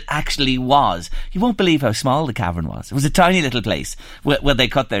as it actually was. You won't believe how small the cavern was. It was a tiny little place where they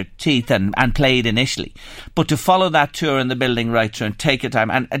cut their teeth and played initially. But to follow that tour in the building right through and take your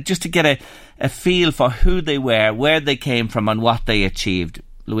time and just to get a feel for who they were, where they came from and what they achieved,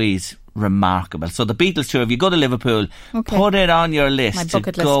 Louise, remarkable. So the Beatles tour, if you go to Liverpool, put it on your list to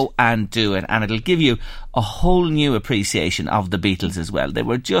go and do it, and it'll give you a whole new appreciation of the Beatles as well. They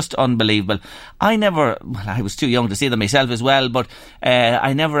were just unbelievable. I was too young to see them myself as well, but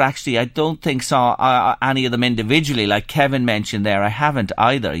I don't think saw any of them individually, like Kevin mentioned there. I haven't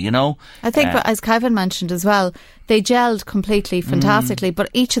either, you know. I think, as Kevin mentioned as well, they gelled completely fantastically, but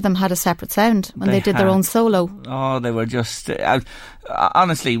each of them had a separate sound when they did their own solo. Oh, they were just...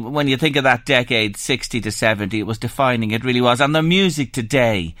 honestly, when you think of that decade, 60 to 70, it was defining, it really was. And the music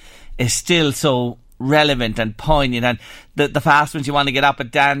today is still so relevant and poignant, and the fast ones you want to get up and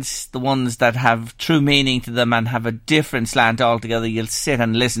dance, the ones that have true meaning to them and have a different slant altogether, you'll sit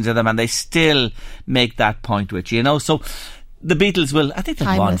and listen to them and they still make that point with you, you know. So the Beatles will, I think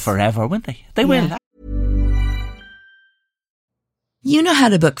they'll go on forever, won't they? They will. You know how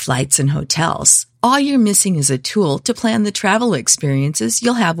to book flights and hotels. All you're missing is a tool to plan the travel experiences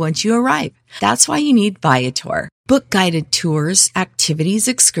you'll have once you arrive. That's why you need Viator. Book guided tours, activities,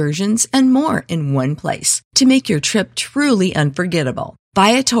 excursions, and more in one place to make your trip truly unforgettable.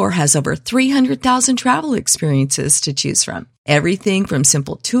 Viator has over 300,000 travel experiences to choose from. Everything from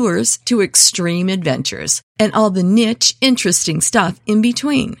simple tours to extreme adventures and all the niche, interesting stuff in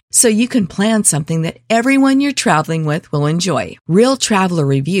between. So you can plan something that everyone you're traveling with will enjoy. Real traveler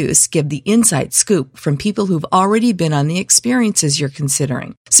reviews give the inside scoop from people who've already been on the experiences you're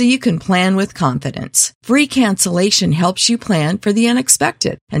considering. So you can plan with confidence. Free cancellation helps you plan for the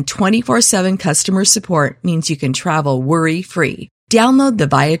unexpected. And 24/7 customer support means you can travel worry-free. Download the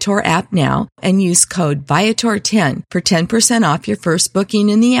Viator app now and use code Viator10 for 10% off your first booking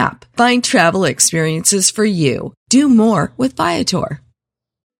in the app. Find travel experiences for you. Do more with Viator.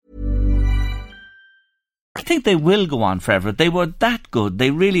 I think they will go on forever. They were that good.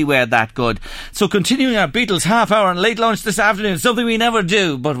 They really were that good. So continuing our Beatles half hour and late lunch this afternoon, something we never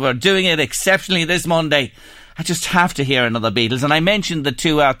do, but we're doing it exceptionally this Monday. I just have to hear another Beatles, and I mentioned the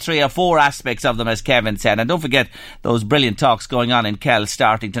 2 or 3 or 4 aspects of them, as Kevin said, and don't forget those brilliant talks going on in Kells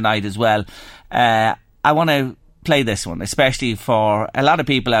starting tonight as well. I want to play this one, especially for a lot of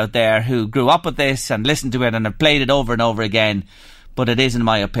people out there who grew up with this and listened to it and have played it over and over again, but it is, in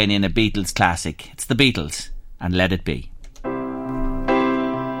my opinion, a Beatles classic. It's the Beatles and Let It Be.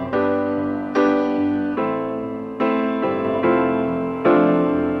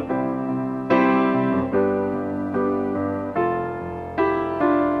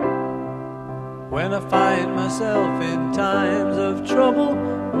 When I find myself in times of trouble,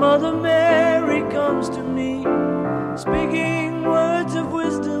 Mother Mary comes to me, speaking words of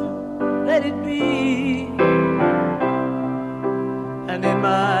wisdom, let it be. And in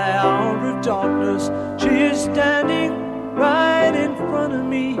my hour of darkness, she is standing right in front of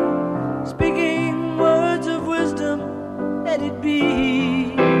me, speaking words of wisdom, let it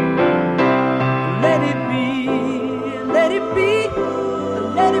be. Let it be, let it be,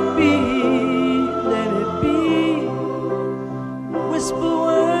 let it be. Whisper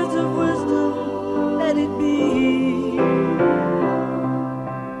words of wisdom, let it be.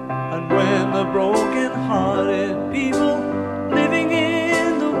 And when the broken-hearted people living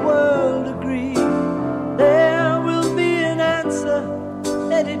in the world agree, there will be an answer,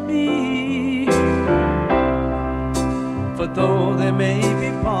 let it be. For though they may be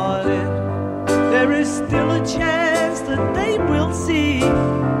parted, there is still a chance that they will see.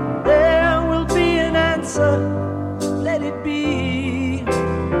 There will be answer. Let it be.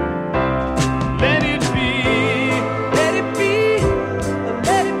 Let it be. Let it be.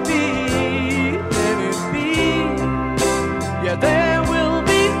 Let it be. Let it be. Yeah, there will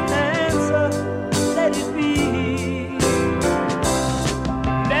be an answer. Let it be.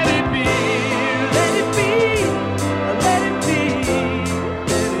 Let it be. Let it be. Let it be.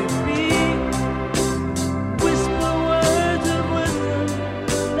 Let it be. Whisper words of wisdom.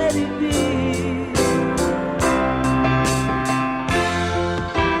 Let it be.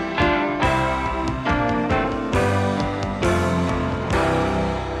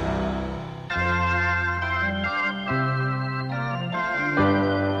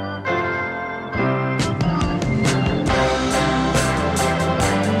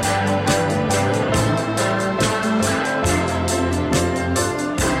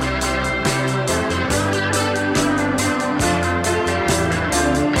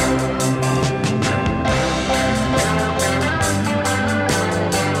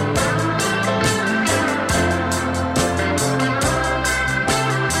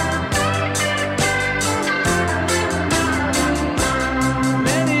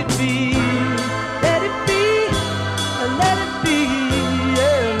 Let it be, let it be, let it be,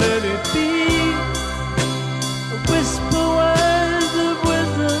 yeah, let it be. Whisper words of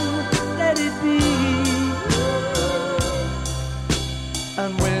wisdom, let it be.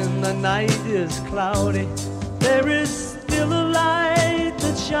 And when the night is cloudy, there is still a light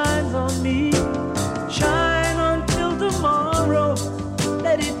that shines on me. Shine until tomorrow,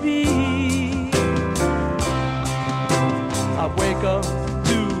 let it be. I wake up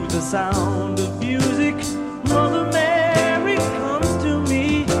to the sound of music. Mother Mary comes to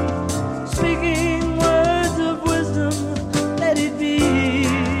me, speaking words of wisdom. Let it be.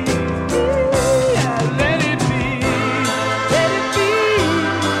 Yeah, let it be. Let it be.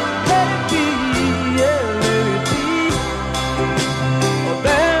 Let it be. Yeah, let it be. Oh,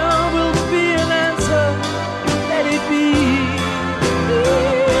 there will be an answer. Let it be.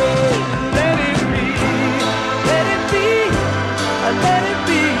 Let it be. Let it be. Let it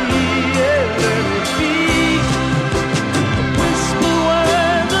be, yeah, let it be. Whisper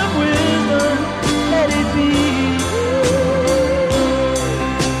words of wisdom, let it be.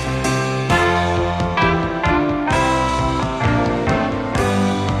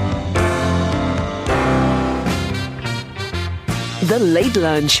 The Late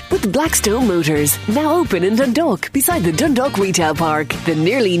Lunch with Blackstone Motors. Now open in Dundalk, beside the Dundalk Retail Park. The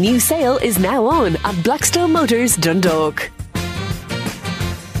nearly new sale is now on at Blackstone Motors, Dundalk.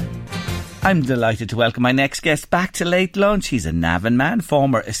 I'm delighted to welcome my next guest back to Late Lunch. He's a Navan man,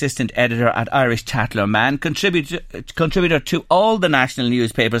 former assistant editor at Irish Tatler Man, contributor to all the national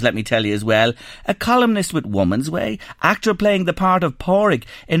newspapers, let me tell you as well, a columnist with Woman's Way, actor playing the part of Porrig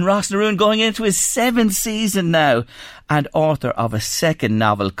in Rosnaroon, going into his 7th season now, and author of a second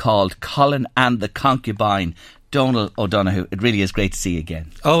novel called Colin and the Concubine. Donal O'Donoghue, it really is great to see you again.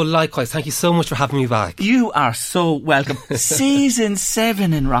 Oh, likewise. Thank you so much for having me back. You are so welcome. Season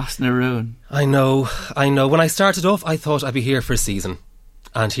 7 in Rosnaroon. I know. When I started off, I thought I'd be here for a season.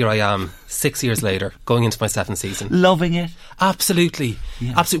 And here I am, 6 years later, going into my 7th season. Loving it? Absolutely.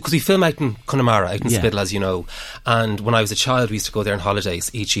 Yeah. Absolutely. Because we film out in Connemara, out in Yeah. Spiddle, as you know. And when I was a child, we used to go there on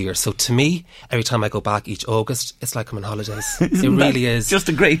holidays each year. So to me, every time I go back each August, it's like I'm on holidays. It really is. Just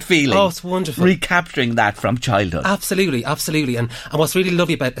a great feeling. Oh, it's wonderful. Recapturing that from childhood. Absolutely, absolutely. And what's really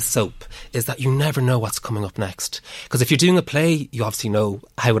lovely about a soap is that you never know what's coming up next. Because if you're doing a play, you obviously know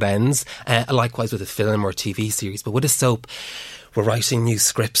how it ends. Likewise with a film or a TV series. But with a soap, we're writing new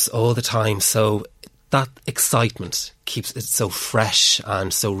scripts all the time. So that excitement keeps it so fresh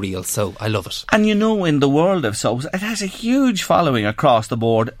and so real. So I love it. And you know, in the world of soaps, it has a huge following across the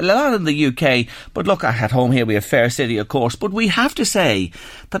board. A lot in the UK, but look, at home here we have Fair City, of course. But we have to say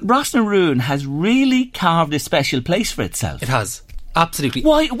that Rosnaroon has really carved a special place for itself. It has. Absolutely.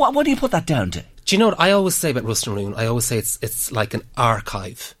 Why? What do you put that down to? Do you know what I always say about Rosnaroon? I always say it's like an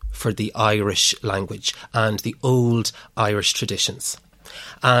archive for the Irish language and the old Irish traditions.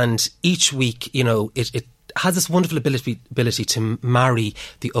 And each week, you know, it has this wonderful ability to marry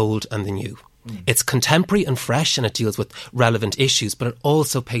the old and the new. It's contemporary and fresh, and it deals with relevant issues, but it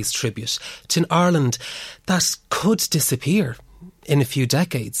also pays tribute to an Ireland that could disappear in a few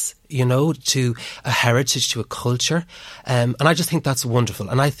decades, you know, to a heritage, to a culture. And I just think that's wonderful.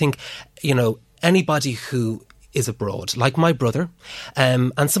 And I think, you know, anybody who is abroad, like my brother,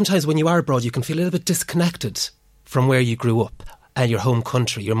 and sometimes when you are abroad, you can feel a little bit disconnected from where you grew up and your home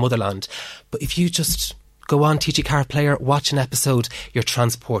country, your motherland. But if you just go on, TG Card Player, watch an episode, you're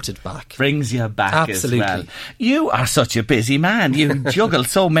transported back. Brings you back Absolutely. as well. You are such a busy man. You juggle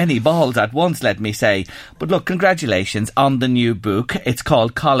so many balls at once, let me say. But look, congratulations on the new book. It's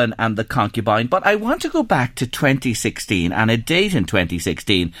called Colin and the Concubine. But I want to go back to 2016 and a date in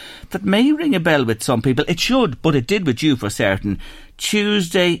 2016 that may ring a bell with some people. It should, but it did with you for certain.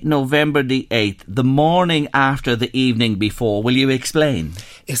 Tuesday, November the 8th, the morning after the evening before. Will you explain?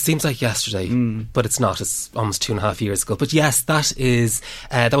 It seems like yesterday, but it's not. It's almost 2.5 years ago. But yes,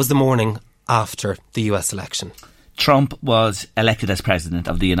 that was the morning after the US election. Trump was elected as President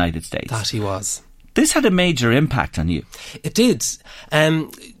of the United States. That he was. This had a major impact on you. It did.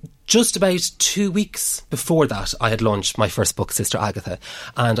 Just about 2 weeks before that, I had launched my first book, Sister Agatha.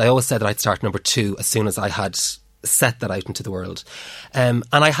 And I always said that I'd start number 2 as soon as I had set that out into the world. And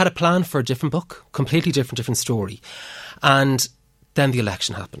I had a plan for a different book, completely different story. And then the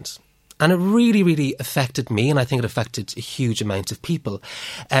election happened. And it really, really affected me, and I think it affected a huge amount of people.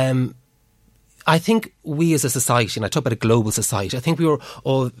 I think we as a society, and I talk about a global society, I think we were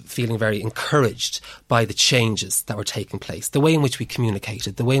all feeling very encouraged by the changes that were taking place, the way in which we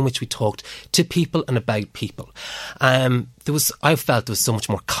communicated, the way in which we talked to people and about people. I felt there was so much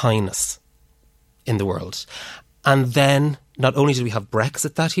more kindness in the world. And then not only did we have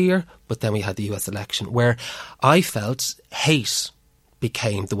Brexit that year, but then we had the US election, where I felt hate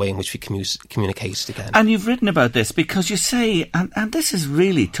became the way in which we communicated again. And you've written about this because you say, and this is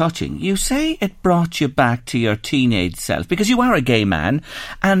really touching, you say it brought you back to your teenage self, because you are a gay man,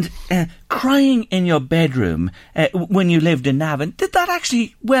 and crying in your bedroom when you lived in Navan, did that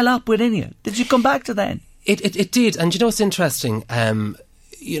actually well up within you? Did you come back to then? It did. And you know what's interesting?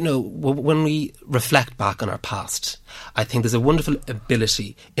 When we reflect back on our past, I think there's a wonderful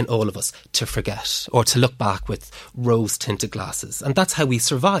ability in all of us to forget or to look back with rose-tinted glasses. And that's how we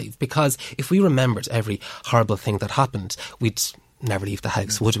survive, because if we remembered every horrible thing that happened, we'd never leave the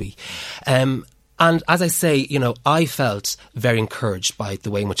house, would we? And as I say, I felt very encouraged by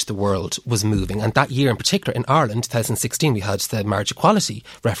the way in which the world was moving. And that year in particular, in Ireland, 2016, we had the marriage equality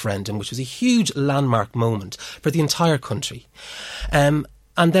referendum, which was a huge landmark moment for the entire country.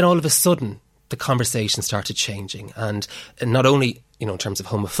 And then all of a sudden, the conversation started changing. And not only, in terms of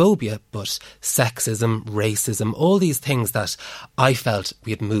homophobia, but sexism, racism, all these things that I felt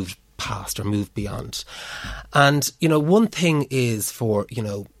we had moved past or moved beyond. And, one thing is for,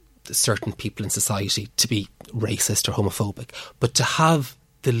 certain people in society to be racist or homophobic, but to have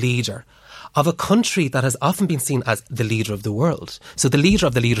the leader of a country that has often been seen as the leader of the world. So the leader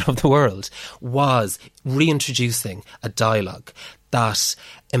of the world was reintroducing a dialogue that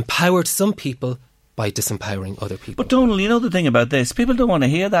empowered some people by disempowering other people. But Donal, the thing about this, people don't want to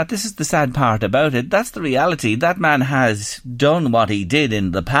hear that. This is the sad part about it. That's the reality. That man has done what he did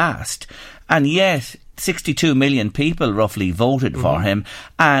in the past, and yet 62 million people roughly voted for him,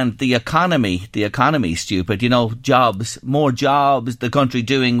 and the economy's stupid, jobs, more jobs, the country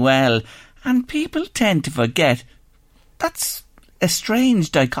doing well, and people tend to forget. That's a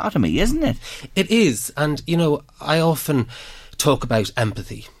strange dichotomy, isn't it? It is. And, I often talk about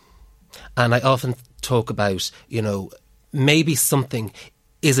empathy, and I often talk about, maybe something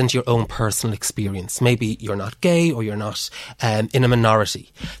isn't your own personal experience. Maybe you're not gay, or you're not in a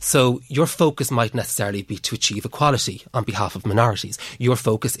minority. So your focus might necessarily be to achieve equality on behalf of minorities. Your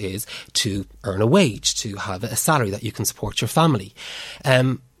focus is to earn a wage, to have a salary that you can support your family.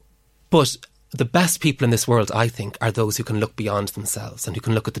 But the best people in this world, I think, are those who can look beyond themselves and who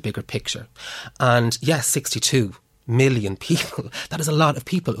can look at the bigger picture. And yes, 62 million people, that is a lot of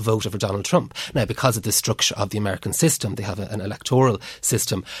people voted for Donald Trump. Now, because of the structure of the American system, they have an electoral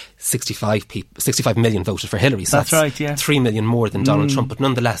system. 65 million voted for Hillary. So that's right, yeah. 3 million more than Donald Trump. But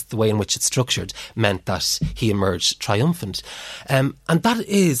nonetheless, the way in which it's structured meant that he emerged triumphant. And that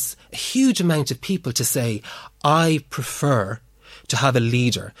is a huge amount of people to say, I prefer to have a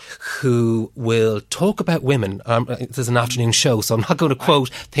leader who will talk about women. This is an afternoon show, so I'm not going to quote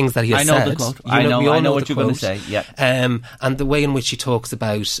things that he has said. I know the quote. I know what you're going to say. Yeah. And the way in which he talks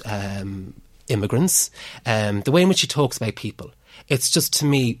about immigrants, the way in which he talks about people. It's just, to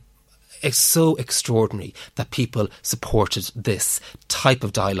me, it's so extraordinary that people supported this type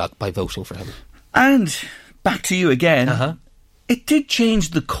of dialogue by voting for him. And back to you again. It did change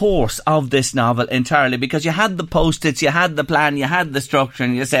the course of this novel entirely, because you had the post-its, you had the plan, you had the structure,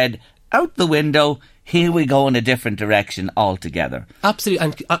 and you said, out the window, here we go in a different direction altogether. Absolutely.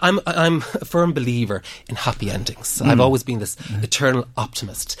 And I'm a firm believer in happy endings. I've always been this eternal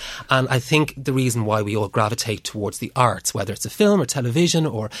optimist. And I think the reason why we all gravitate towards the arts, whether it's a film or television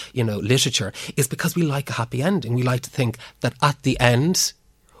or, literature, is because we like a happy ending. We like to think that at the end,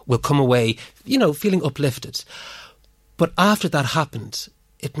 will come away, feeling uplifted. But after that happened,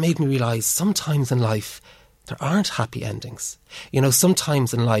 it made me realise sometimes in life there aren't happy endings.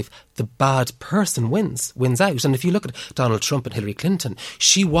 Sometimes in life the bad person wins out. And if you look at Donald Trump and Hillary Clinton,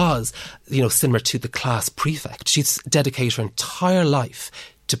 she was, similar to the class prefect. She's dedicated her entire life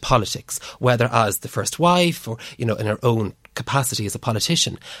to politics, whether as the first wife or, in her own capacity as a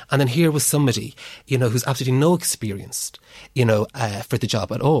politician. And then here was somebody, who's absolutely no experience, for the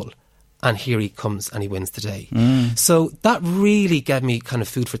job at all. And here he comes and he wins the day. So that really gave me kind of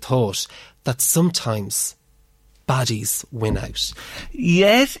food for thought that sometimes baddies win out.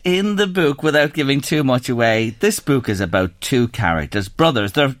 Yet in the book, without giving too much away, this book is about two characters,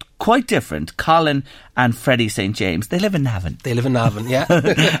 brothers. They're quite different, Colin and Freddie St. James. They live in Navan. Yeah.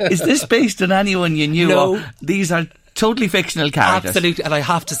 Is this based on anyone you knew? No. These are totally fictional characters. Absolutely, and I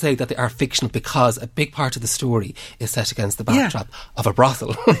have to say that they are fictional because a big part of the story is set against the backdrop of a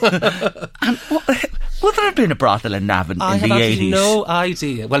brothel. And would there have been a brothel in Navan in the 80s? I have absolutely no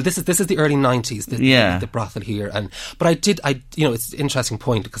idea. Well, this is the early 90s, the brothel here. But it's an interesting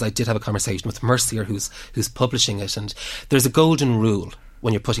point because I did have a conversation with Mercier, who's publishing it, and there's a golden rule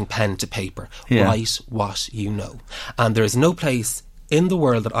when you're putting pen to paper. Write what you know. And there is no place in the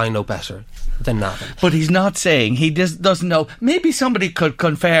world that I know better than Navan. But he's not saying, he just doesn't know. Maybe somebody could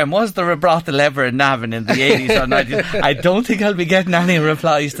confirm, was there a brothel ever in Navan in the 80s or 90s? I don't think I'll be getting any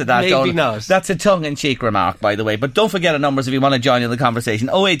replies to that. Maybe not. That's a tongue-in-cheek remark, by the way. But don't forget our numbers if you want to join in the conversation.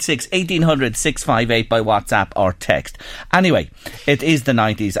 086 1800 658 by WhatsApp or text. Anyway, it is the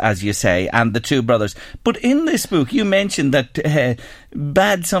 90s, as you say, and the two brothers. But in this book, you mentioned that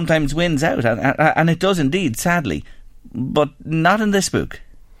bad sometimes wins out, and it does indeed, sadly. But not in this book.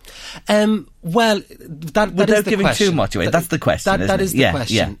 Well, that without is the giving question. too much away, that's the question. That is the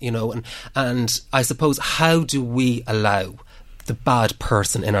question, Yeah. And I suppose, how do we allow the bad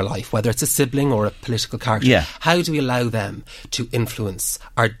person in our life, whether it's a sibling or a political character, how do we allow them to influence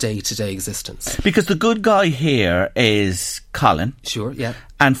our day-to-day existence? Because the good guy here is Colin. Sure, yeah.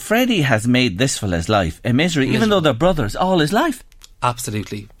 And Freddie has made this fella's life a misery, even though they're brothers all his life.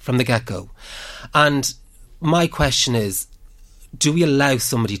 Absolutely, from the get-go. And my question is, do we allow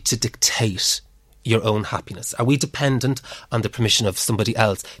somebody to dictate your own happiness? Are we dependent on the permission of somebody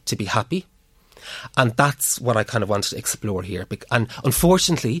else to be happy? And that's what I kind of wanted to explore here. And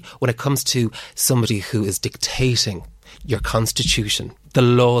unfortunately, when it comes to somebody who is dictating your constitution, the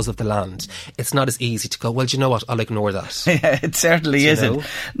laws of the land, it's not as easy to go, well, do you know what, I'll ignore that. Yeah, it certainly isn't.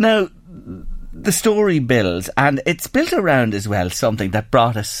 Now, the story builds, and it's built around as well something that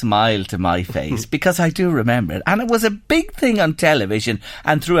brought a smile to my face, because I do remember it, and it was a big thing on television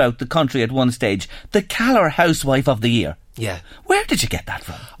and throughout the country at one stage, the Caller Housewife of the Year. Yeah. Where did you get that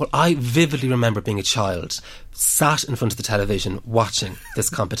from? Well, I vividly remember being a child, sat in front of the television watching this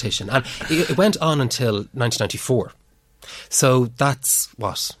competition, and it went on until 1994. So that's,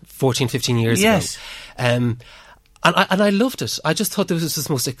 14, 15 years ago. And I loved it. I just thought this was this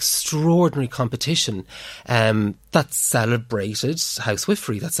most extraordinary competition that celebrated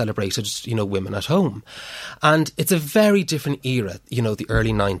housewifery, that celebrated, women at home. And it's a very different era, the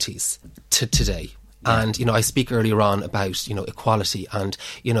early 90s to today. And, I speak earlier on about, equality and,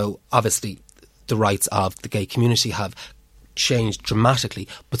 obviously the rights of the gay community have changed dramatically,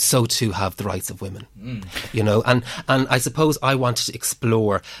 but so too have the rights of women. And I suppose I wanted to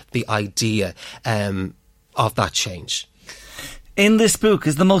explore the idea of that change. In this book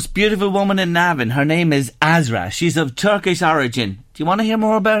is the most beautiful woman in Navan. Her name is Azra. She's of Turkish origin. Do you want to hear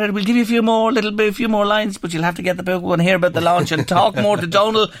more about it? We'll give you a few more lines, but you'll have to get the book. We'll hear about the launch and talk more to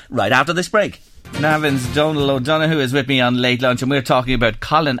Donal right after this break. Navan's Donal O'Donoghue is with me on Late Lunch, and we're talking about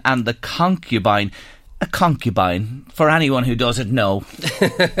Colin and the concubine. A concubine, for anyone who doesn't know,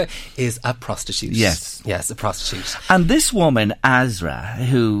 is a prostitute. Yes, a prostitute. And this woman, Azra,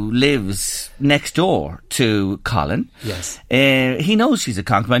 who lives next door to Colin, he knows she's a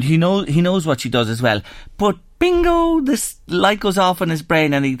concubine. He knows what she does as well. But bingo, this light goes off in his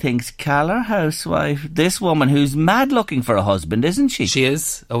brain, and he thinks, Caller Housewife, this woman who's mad looking for a husband, isn't she? She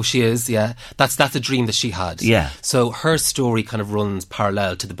is. Oh, she is. Yeah, that's a dream that she had. Yeah. So her story kind of runs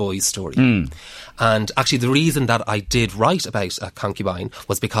parallel to the boy's story. And actually, the reason that I did write about a concubine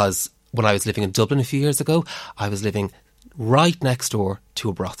was because when I was living in Dublin a few years ago, I was living right next door to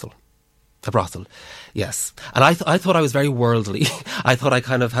a brothel. A brothel, yes. And I thought I was very worldly. I thought I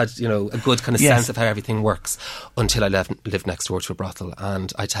kind of had, a good kind of sense of how everything works until I lived next door to a brothel.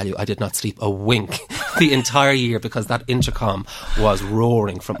 And I tell you, I did not sleep a wink the entire year because that intercom was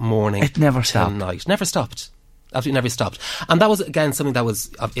roaring from morning till night. Never stopped. Absolutely never stopped. And that was, again, something that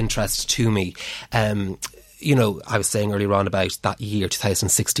was of interest to me. you know, I was saying earlier on about that year,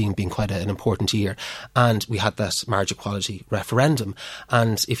 2016, being quite an important year. And we had that marriage equality referendum.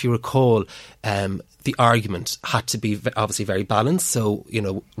 And if you recall, the argument had to be obviously very balanced. So, you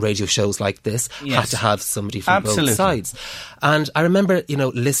know, radio shows like this had to have somebody from both sides. And I remember, you know,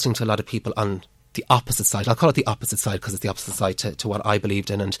 listening to a lot of people on the opposite side. I'll call it the opposite side because it's the opposite side to what I believed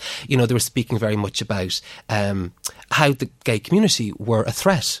in. And, you know, they were speaking very much about how the gay community were a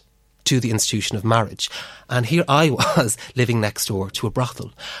threat to the institution of marriage. And here I was living next door to a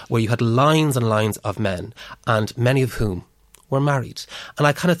brothel where you had lines and lines of men, and many of whom were married. And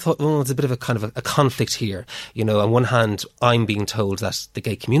I kind of thought, oh, there's a bit of a kind of a conflict here. You know, on one hand, I'm being told that the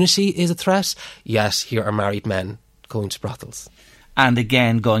gay community is a threat, yet here are married men going to brothels. And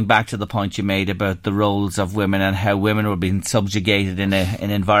again, going back to the point you made about the roles of women and how women were being subjugated in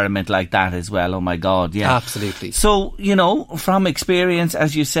an environment like that as well. Oh my God, yeah. Absolutely. So, you know, from experience,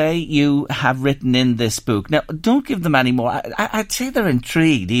 as you say, you have written in this book. Now, don't give them any more. I'd say they're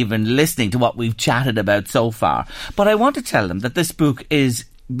intrigued even listening to what we've chatted about so far. But I want to tell them that this book is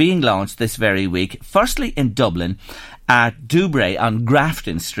being launched this very week. Firstly, in Dublin, at Dubray on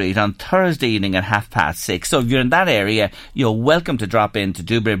Grafton Street on Thursday evening at 6:30. So if you're in that area, you're welcome to drop into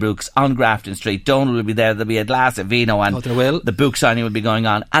Dubray Books on Grafton Street. Donald will be there. There'll be a glass of vino and the book signing will be going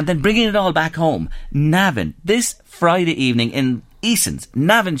on. And then bringing it all back home, Navan, this Friday evening in Eason's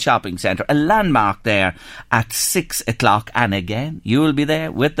Navan Shopping Centre, a landmark there at 6 o'clock. And again, you will be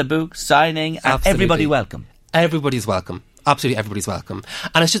there with the book signing. And everybody welcome. Everybody's welcome. Absolutely, everybody's welcome.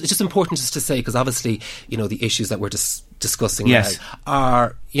 And it's just important just to say, because obviously, you know, the issues that we're discussing now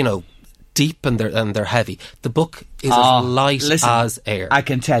are, you know, deep and they're heavy. The book is as light as air. I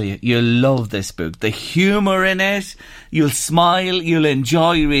can tell you, you'll love this book. The humour in it, you'll smile, you'll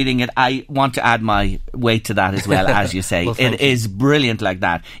enjoy reading it. I want to add my weight to that as well, as you say. It is brilliant like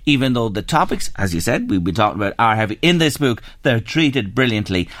that. Even though the topics, as you said, we've been talking about, are heavy. In this book, they're treated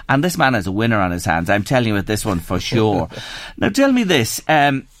brilliantly. And this man has a winner on his hands. I'm telling you with this one for sure. Now tell me this,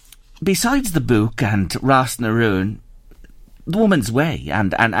 besides the book and Ross Naroon, The Woman's Way,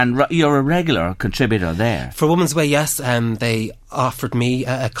 and you're a regular contributor there. For Woman's Way, yes, they offered me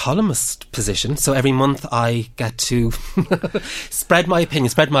a columnist position, so every month I get to spread my opinion,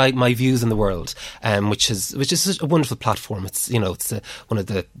 spread my views in the world, which is a wonderful platform. It's, you know, it's one of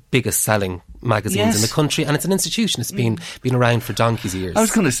the biggest selling magazines in the country, and it's an institution. It's been around for donkey's years. I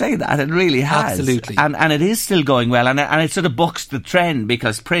was going to say that, it really has. Absolutely. And it is still going well, and it sort of bucks the trend,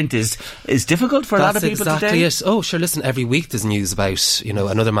 because print is difficult for a lot of people today. That's exactly it. Oh, sure, listen, every week there's news about, you know,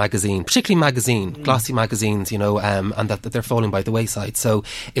 another magazine, particularly glossy magazines, you know, and that they're falling by the wayside. So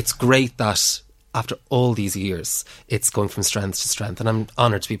it's great that after all these years, it's going from strength to strength, and I'm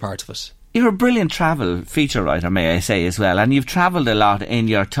honoured to be part of it. You're a brilliant travel feature writer, may I say, as well, and you've travelled a lot in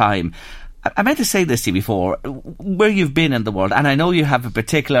your time. I meant to say this to you before, where you've been in the world, and I know you have a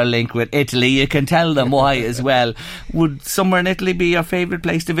particular link with Italy, you can tell them why as well. Would somewhere in Italy be your favourite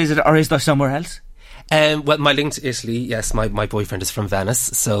place to visit, or is there somewhere else? Well, my link to Italy, yes, my boyfriend is from Venice,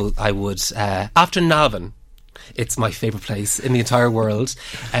 so I would, after Navan, it's my favourite place in the entire world.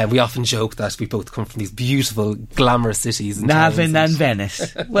 We often joke that we both come from these beautiful, glamorous cities. Navan and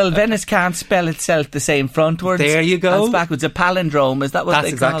Venice. Well, Venice can't spell itself the same frontwards. There you go. That's backwards. A palindrome, is that what they call it?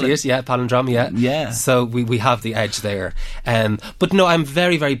 That's exactly it, yeah, palindrome, yeah. Yeah. So we have the edge there. But no, I'm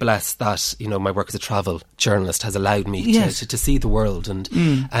very, very blessed that, you know, my work as a travel journalist has allowed me to see the world.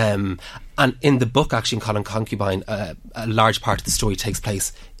 And in the book, actually, in Colin Concubine, a large part of the story takes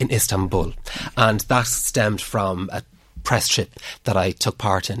place in Istanbul. And that stemmed from a press trip that I took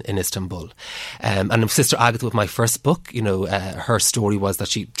part in Istanbul. And Sister Agatha, with my first book, you know, her story was that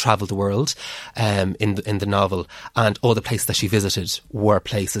she travelled the world in the novel, and all the places that she visited were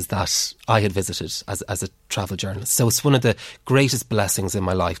places that I had visited as a travel journalist. So it's one of the greatest blessings in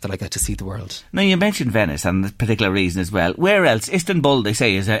my life that I get to see the world. Now, you mentioned Venice, and the particular reason as well. Where else? Istanbul, they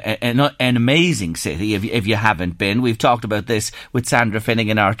say, is an amazing city if you haven't been. We've talked about this with Sandra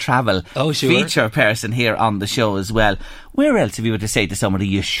Finnegan, our travel feature person here on the show as well. Where else, if you were to say to somebody,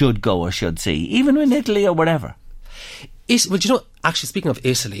 you should go or should see, even in Italy or wherever? Well, you know, actually, speaking of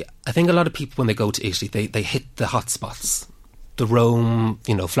Italy, I think a lot of people, when they go to Italy, they hit the hot spots. The Rome,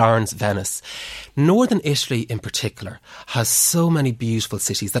 you know, Florence, Venice. Northern Italy in particular has so many beautiful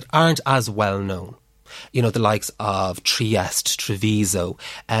cities that aren't as well known. You know, the likes of Trieste, Treviso,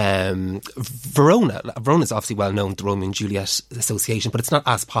 Verona. Verona is obviously well known, the Romeo and Juliet Association, but it's not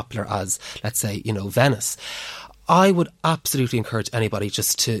as popular as, let's say, you know, Venice. I would absolutely encourage anybody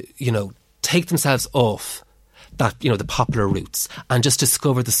just to, you know, take themselves off that, the popular routes and just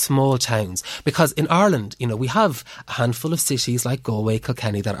discover the small towns. Because in Ireland, we have a handful of cities like Galway,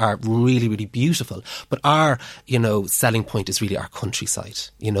 Kilkenny that are really, really beautiful. But our, selling point is really our countryside,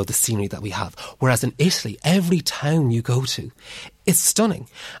 the scenery that we have. Whereas in Italy, every town you go to, it's stunning.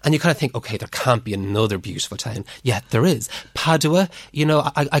 And you kind of think, okay, there can't be another beautiful town. Yet there is. Padua,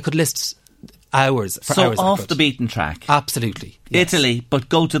 I could list hours. So off the beaten track. Absolutely. Yes. Italy, but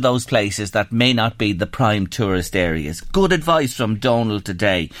go to those places that may not be the prime tourist areas. Good advice from Donald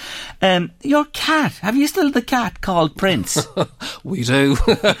today. Your cat, have you still the cat called Prince? We do.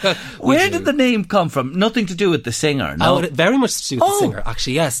 Where did the name come from? Nothing to do with the singer, no? Oh, very much to do with the singer,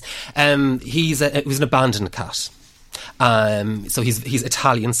 actually, yes. He was an abandoned cat. So he's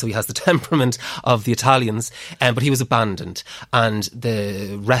Italian, so he has the temperament of the Italians, but he was abandoned. And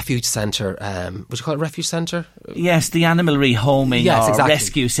the refuge centre, would you call it refuge centre? Yes, the animal rehoming or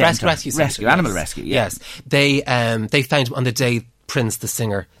rescue centre. Rescue, animal rescue, yes. They found him on the day Prince, the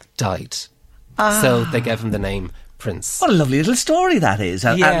singer, died. So they gave him the name Prince. What a lovely little story that is,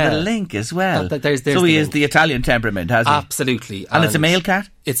 and the link as well. There's so he is the Italian temperament, has he? Absolutely. And it's a male cat?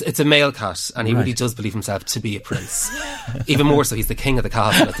 It's a male cat, and he really does believe himself to be a prince. Even more so, he's the king of the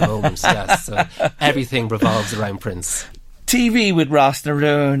castle at the moment, yes. So everything revolves around Prince. TV with Ross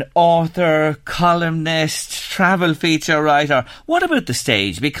Naroon, author, columnist, travel feature writer. What about the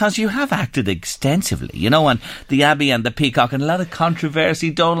stage? Because you have acted extensively, on The Abbey and the Peacock, and a lot of controversy,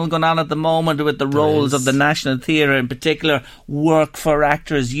 Donald, going on at the moment with the roles of the National Theatre in particular, work for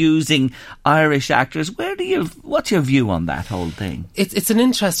actors using Irish actors. What's your view on that whole thing? It's an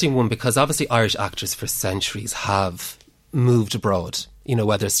interesting one, because obviously Irish actors for centuries have moved abroad.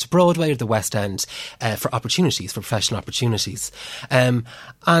 Whether it's to Broadway or the West End, for opportunities, for professional opportunities. And,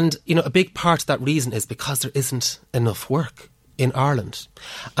 a big part of that reason is because there isn't enough work in Ireland.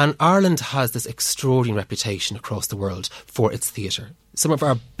 And Ireland has this extraordinary reputation across the world for its theatre. Some of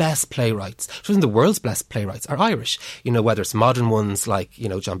our best playwrights, some of the world's best playwrights, are Irish. Whether it's modern ones like,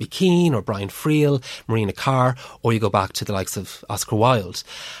 John B. Keane or Brian Friel, Marina Carr, or you go back to the likes of Oscar Wilde.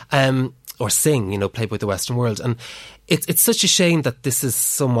 Or Sing, played by the Western world. And it's such a shame that this is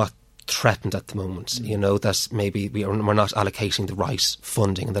somewhat threatened at the moment, that maybe we're not allocating the right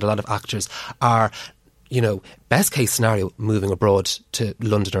funding, and that a lot of actors are, best case scenario, moving abroad to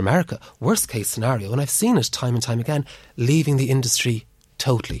London or America. Worst case scenario, and I've seen it time and time again, leaving the industry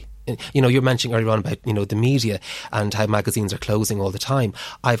totally. You're mentioning earlier on about, the media and how magazines are closing all the time.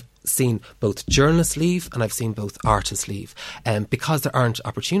 I've seen both journalists leave and I've seen both artists leave because there aren't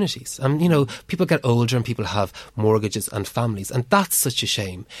opportunities. People get older and people have mortgages and families, and that's such a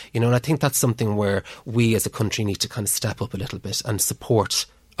shame. And I think that's something where we as a country need to kind of step up a little bit and support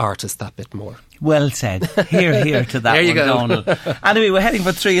artists that bit more. Well said. Hear to that. There you one, go. Donald. Anyway, we're heading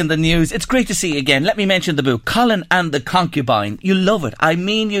for 3 in the news. It's great to see you again. Let me mention the book, Colin and the Concubine. You love it. I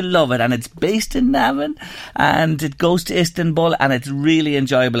mean, you love it. And it's based in Navan, and it goes to Istanbul, and it's really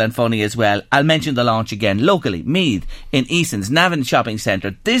enjoyable and funny as well. I'll mention the launch again. Locally, Meath in Eason's Navan Shopping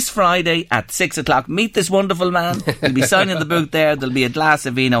Centre this Friday at 6 o'clock. Meet this wonderful man. He'll be signing the book there. There'll be a glass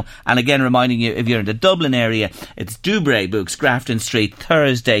of vino. And again, reminding you, if you're in the Dublin area, it's Dubray Books, Grafton Street,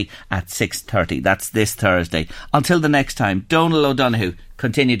 Thursday at 6:30. That's this Thursday. Until the next time, Donald O'Donoghue,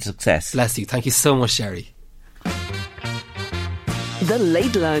 continued success. Bless you. Thank you so much, Sherry. The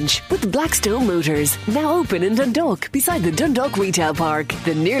Late Lunch with Blackstone Motors. Now open in Dundalk, beside the Dundalk Retail Park.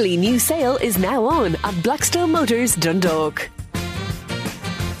 The nearly new sale is now on at Blackstone Motors, Dundalk.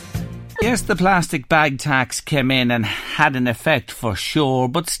 Yes, the plastic bag tax came in and had an effect for sure,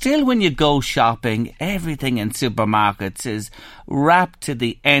 but still when you go shopping, everything in supermarkets is wrapped to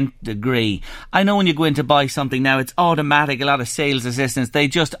the nth degree. I know when you go in to buy something now, it's automatic. A lot of sales assistants, they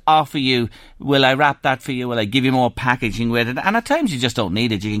just offer you, will I wrap that for you? Will I give you more packaging with it? And at times you just don't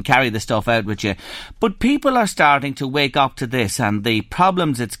need it. You can carry the stuff out with you. But people are starting to wake up to this and the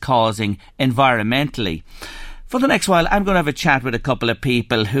problems it's causing environmentally. For the next while, I'm going to have a chat with a couple of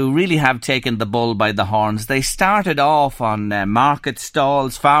people who really have taken the bull by the horns. They started off on market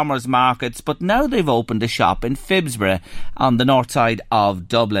stalls, farmers' markets, but now they've opened a shop in Phibsborough on the north side of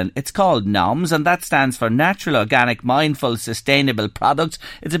Dublin. It's called NOMS, and that stands for Natural, Organic, Mindful, Sustainable Products.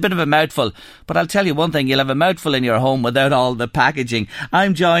 It's a bit of a mouthful, but I'll tell you one thing, you'll have a mouthful in your home without all the packaging.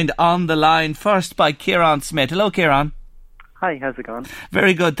 I'm joined on the line first by Kieran Smith. Hello, Kieran. Hi, how's it going?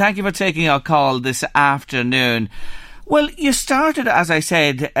 Very good. Thank you for taking our call this afternoon. Well, you started, as I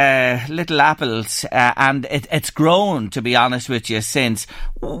said, Little Apples, and it's grown, to be honest with you, since.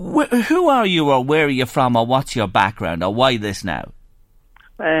 Who are you, or where are you from, or what's your background, or why this now?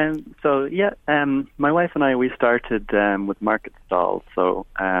 My wife and I, we started with market stalls. So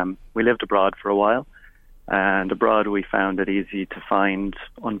we lived abroad for a while, And abroad, we found it easy to find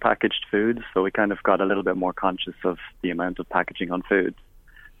unpackaged foods, so we kind of got a little bit more conscious of the amount of packaging on foods.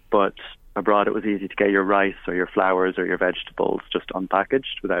 But abroad, it was easy to get your rice or your flours or your vegetables just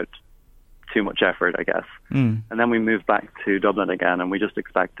unpackaged without too much effort, I guess. And then we moved back to Dublin again, and we just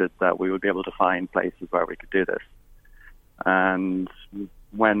expected that we would be able to find places where we could do this. And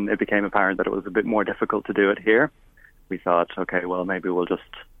when it became apparent that it was a bit more difficult to do it here, we thought, okay, well, maybe we'll just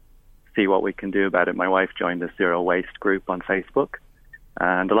see what we can do about it. My wife joined the Zero Waste group on Facebook,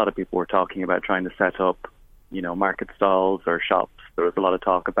 and a lot of people were talking about trying to set up, market stalls or shops. There was a lot of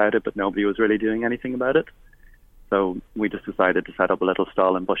talk about it, but nobody was really doing anything about it. So we just decided to set up a little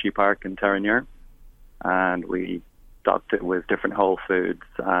stall in Bushy Park in Terenure, and we stocked it with different whole foods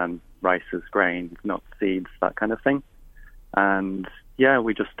and rices, grains, nuts, seeds, that kind of thing. And yeah,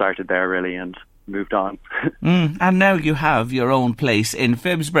 we just started there really and moved on. And now you have your own place in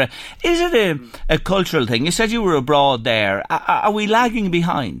Phibsborough. Is it a cultural thing? You said you were abroad there. Are we lagging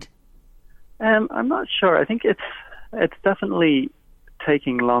behind? I'm not sure. I think it's definitely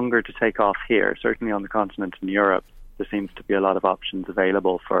taking longer to take off here. Certainly on the continent in Europe, there seems to be a lot of options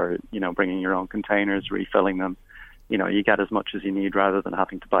available for, bringing your own containers, refilling them. You get as much as you need rather than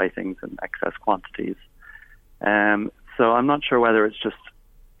having to buy things in excess quantities. So I'm not sure whether it's just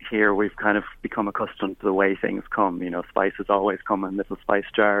here we've kind of become accustomed to the way things come. Spices always come in little spice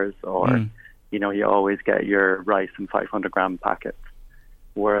jars, or, you always get your rice in 500-gram packets.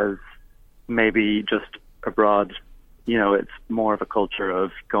 Whereas maybe just abroad, it's more of a culture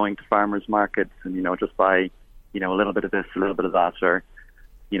of going to farmers markets and, just buy, a little bit of this, a little bit of that, or,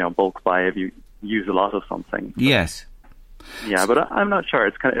 bulk buy if you use a lot of something. Yes. Yeah, but I'm not sure.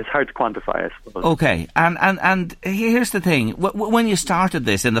 It's hard to quantify, I suppose. Okay, and here's the thing: when you started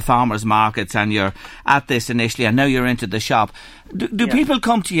this in the farmers' markets, and you're at this initially, and now you're into the shop, do people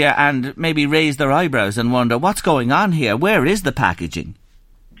come to you and maybe raise their eyebrows and wonder what's going on here? Where is the packaging?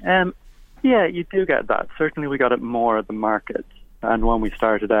 Yeah, you do get that. Certainly, we got it more at the market, and when we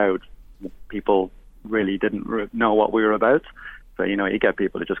started out, people really didn't know what we were about. So, you get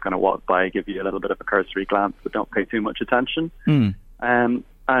people who just kind of walk by, give you a little bit of a cursory glance, but don't pay too much attention. And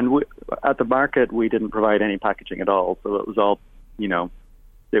at the market, we didn't provide any packaging at all. So it was all,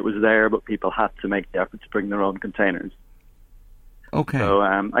 it was there, but people had to make the effort to bring their own containers. Okay. So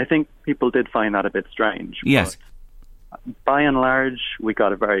I think people did find that a bit strange. Yes. By and large, we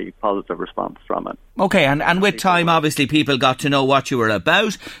got a very positive response from it. Okay, and with time, obviously, people got to know what you were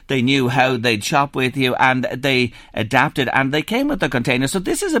about. They knew how they'd shop with you, and they adapted, and they came with their containers. So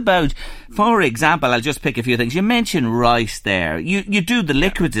this is about, for example, I'll just pick a few things. You mentioned rice there. You do the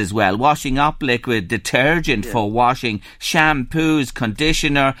liquids as well, washing up liquid, detergent for washing, shampoos,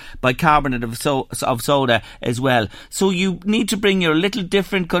 conditioner, bicarbonate of soda as well. So you need to bring your little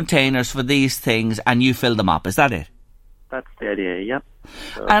different containers for these things, and you fill them up. Is that it? That's the idea, yep.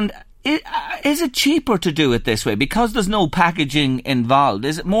 So. And is it cheaper to do it this way because there's no packaging involved?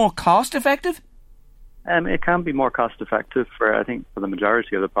 Is it more cost effective? It can be more cost effective. I think for the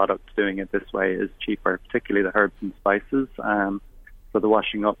majority of the products, doing it this way is cheaper, particularly the herbs and spices. For the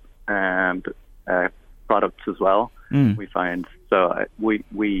washing up products as well, we find. So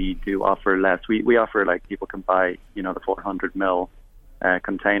we do offer less. We offer, like, people can buy, the 400ml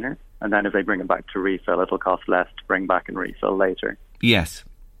container. And then if they bring it back to refill, it'll cost less to bring back and refill later. Yes.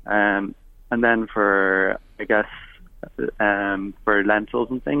 And then for, I guess, for lentils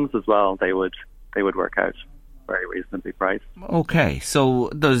and things as well, they would work out very reasonably priced. Okay,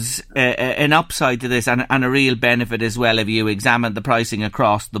 so there's an upside to this and a real benefit as well if you examine the pricing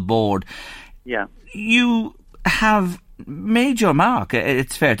across the board. Yeah. You have made your mark,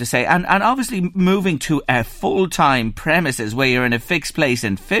 it's fair to say, and obviously moving to a full-time premises where you're in a fixed place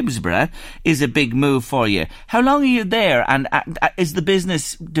in Phibsborough is a big move for you. How long are you there, and is the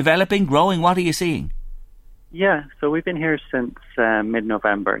business developing, growing? What are you seeing? Yeah, so we've been here since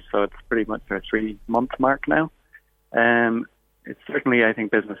mid-November, so it's pretty much our 3-month mark now. It's certainly, I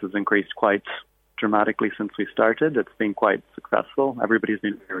think, business has increased quite dramatically since we started. It's been quite successful. Everybody's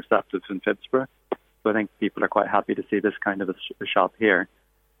been very receptive in Phibsborough. So I think people are quite happy to see this kind of a shop here.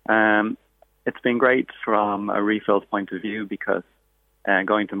 It's been great from a refills point of view because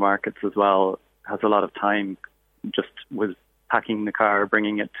going to markets as well has a lot of time just with packing the car,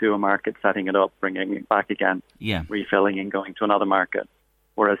 bringing it to a market, setting it up, bringing it back again, refilling and going to another market.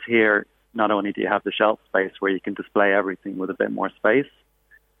 Whereas here, not only do you have the shelf space where you can display everything with a bit more space,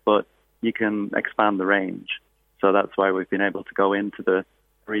 but you can expand the range. So that's why we've been able to go into the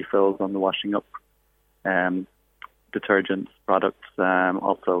refills on the washing up detergents, products,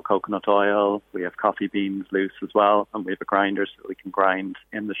 also coconut oil. We have coffee beans loose as well, and we have a grinder so we can grind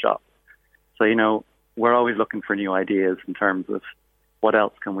in the shop. So, we're always looking for new ideas in terms of what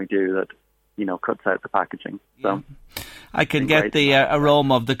else can we do that, cuts out the packaging. So I can get the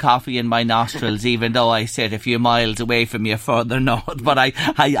aroma of the coffee in my nostrils, even though I sit a few miles away from you further north. But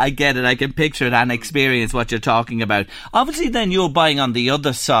I get it. I can picture it and experience what you're talking about. Obviously, then you're buying on the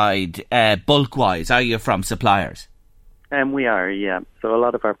other side, bulk-wise, are you, from suppliers? We are, yeah. So a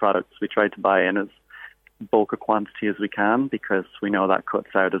lot of our products we try to buy in as bulk a quantity as we can, because we know that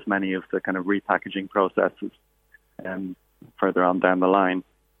cuts out as many of the kind of repackaging processes further on down the line.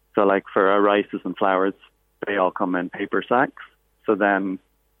 So like for our rices and flours, they all come in paper sacks. So then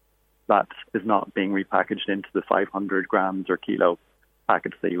that is not being repackaged into the 500 grams or kilo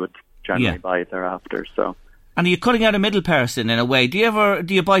packets that you would generally buy thereafter. So, and are you cutting out a middle person in a way? Do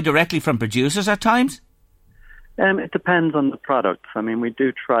you buy directly from producers at times? It depends on the product. I mean, we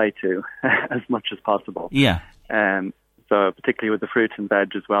do try to as much as possible. Yeah. So particularly with the fruit and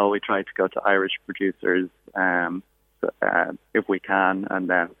veg as well, we try to go to Irish producers if we can, and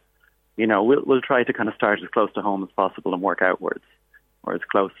then we'll try to kind of start as close to home as possible and work outwards, or as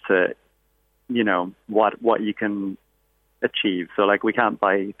close to what you can achieve. So like we can't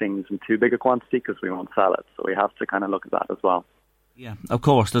buy things in too big a quantity because we won't sell it. So we have to kind of look at that as well. Yeah, of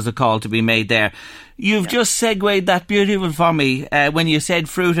course, there's a call to be made there. You've just segued that beautiful for me when you said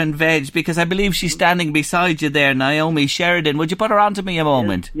fruit and veg, because I believe she's standing beside you there, Naomi Sheridan. Would you put her on to me a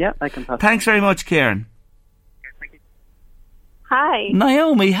moment? Yeah, I can pass. Thanks very much, Kieran. Hi.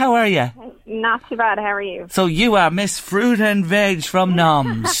 Naomi, how are you? Not too bad, how are you? So you are Miss Fruit and Veg from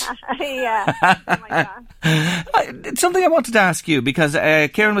Noms. Yeah. Oh my God. It's something I wanted to ask you, because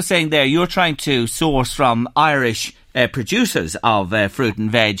Kieran was saying there you're trying to source from Irish producers of fruit and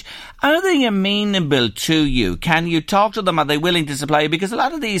veg. Are they amenable to you? Can you talk to them? Are they willing to supply you? Because a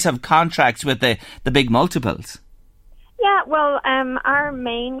lot of these have contracts with the big multiples. Yeah, well, our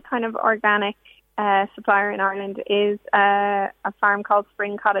main kind of organic supplier in Ireland is a farm called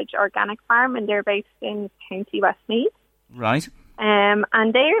Spring Cottage Organic Farm, and they're based in County Westmeath. Right.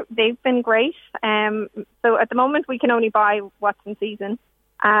 And they've been great. So at the moment we can only buy what's in season,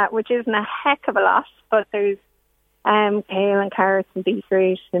 which isn't a heck of a lot, but there's kale and carrots and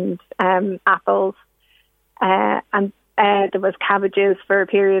beetroot and apples, and there was cabbages for a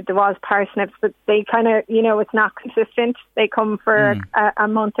period. There was parsnips, but they kind of, it's not consistent. They come for a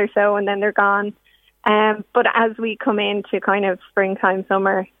month or so and then they're gone. But as we come into kind of springtime,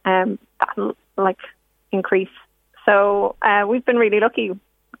 summer, that'll increase. So we've been really lucky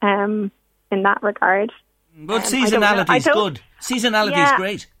in that regard. But seasonality is good. Seasonality is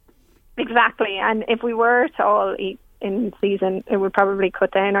great. Exactly. And if we were to all eat in season, it would probably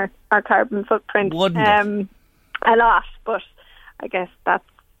cut down our carbon footprint. Wouldn't it? A lot, but I guess that's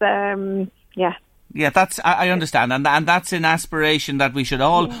yeah. Yeah, that's I understand, and that's an aspiration that we should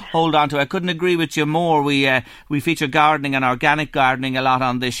all hold on to. I couldn't agree with you more. We feature gardening and organic gardening a lot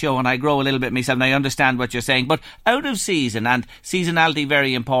on this show, and I grow a little bit myself, and I understand what you're saying. But out of season, and seasonality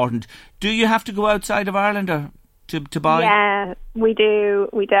very important. Do you have to go outside of Ireland or to buy? Yeah, we do.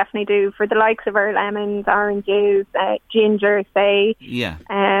 We definitely do. For the likes of our lemons, oranges, ginger, say. Yeah.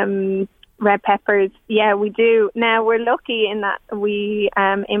 Red peppers, yeah, we do. Now, we're lucky in that we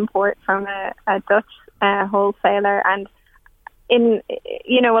import from a Dutch wholesaler, and a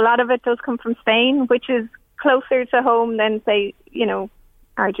lot of it does come from Spain, which is closer to home than, say,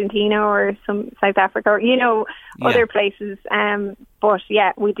 Argentina or some South Africa or, other places. But,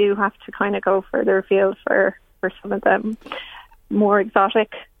 yeah, we do have to kind of go further afield for some of them more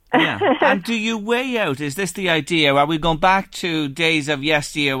exotic. Yeah. And do you weigh out? Is this the idea? Are we going back to days of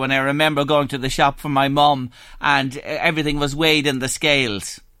yesteryear when I remember going to the shop for my mum and everything was weighed in the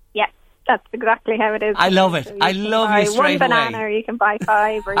scales? Yeah, that's exactly how it is. I love it. I love you straight away. One banana, or you can buy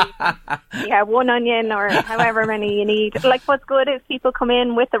 5, or you can, one onion, or however many you need. Like, what's good is people come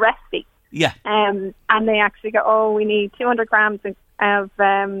in with the recipe. Yeah. And they actually go, we need 200 grams of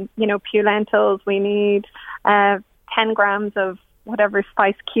pure lentils. We need 10 grams of whatever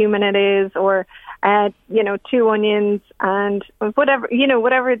spice cumin it is, or 2 onions, and whatever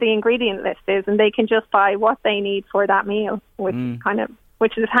the ingredient list is, and they can just buy what they need for that meal, which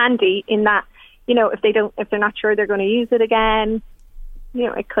is handy in that, if they're not sure they're going to use it again,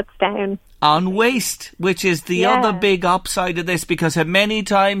 it cuts down on waste, which is the other big upside of this, because how many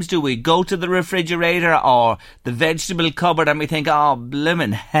times do we go to the refrigerator or the vegetable cupboard and we think, oh,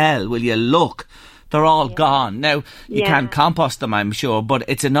 blimmin' hell, will you look? They're all gone. Now, you can't compost them, I'm sure, but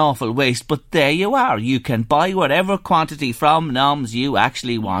it's an awful waste. But there you are. You can buy whatever quantity from Noms you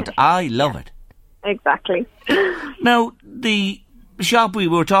actually want. I love it. Exactly. Now, the shop, we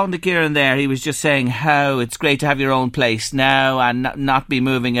were talking to Kieran there, he was just saying how it's great to have your own place now and not be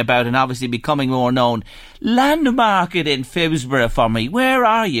moving about and obviously becoming more known. Landmarket in Phibsborough for me, where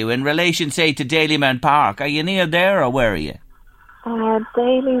are you in relation, say, to Dalymount Park? Are you near there or where are you?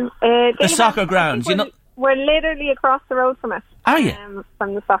 The soccer grounds, you know. We're literally across the road from it. Are you?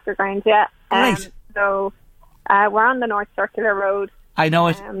 From the soccer grounds, yeah. Right. So we're on the North Circular Road. I know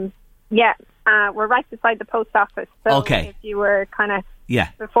it. Yeah. We're right beside the post office. So okay. If you were kind of Yeah.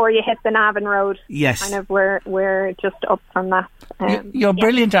 Before you hit the Navan Road. Yes. Kind of we're just up from that. You're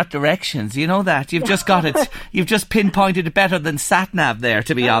brilliant at directions, you know that. You've just got it. You've just pinpointed it better than SatNav there,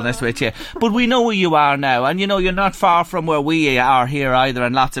 to be honest with you. But we know where you are now, and you know you're not far from where we are here either,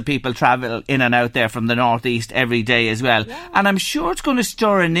 and lots of people travel in and out there from the northeast every day as well. Yeah. And I'm sure it's going to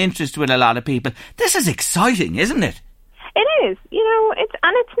stir an interest with a lot of people. This is exciting, isn't it? It is, you know, it's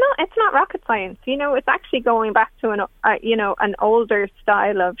not rocket science. You know, it's actually going back to an older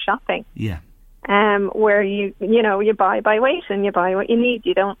style of shopping. Yeah. Where you buy by weight and you buy what you need.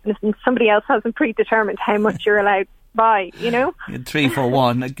 You don't. Somebody else hasn't predetermined how much you're allowed to buy. You know. 3 for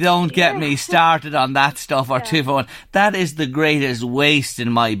 1. Don't get me started on that stuff. Or 2 for 1. That is the greatest waste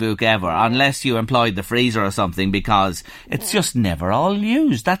in my book ever. Unless you employed the freezer or something, because it's just never all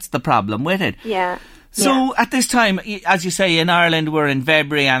used. That's the problem with it. Yeah. So at this time, as you say, in Ireland we're in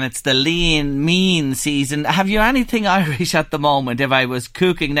February and it's the lean, mean season. Have you anything Irish at the moment? If I was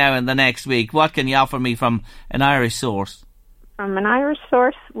cooking now in the next week, what can you offer me from an Irish source? From an Irish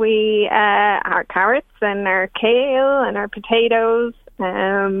source, we our carrots and our kale and our potatoes,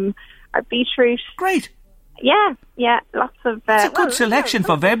 our beetroot. Great. Yeah, lots of... it's a good selection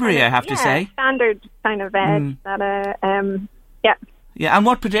for February, I have to say. Standard kind of veg that, yeah. Yeah, and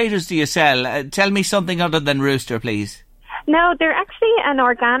what potatoes do you sell? Tell me something other than Rooster, please. No, they're actually an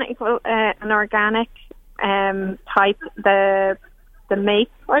organic type. The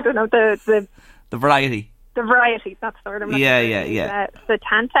make, I don't know, the variety. The variety, that's the word I'm looking for. Yeah. The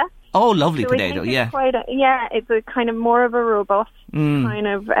Tanta. Oh, lovely potato, yeah. It's a kind of more of a robust kind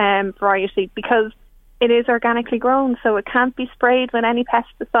of variety because it is organically grown, so it can't be sprayed with any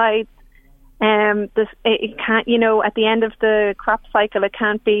pesticides. It can't, at the end of the crop cycle, it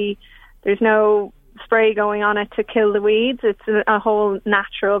can't be, there's no spray going on it to kill the weeds. It's a whole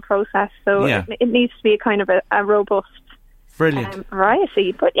natural process. So it needs to be a kind of a robust brilliant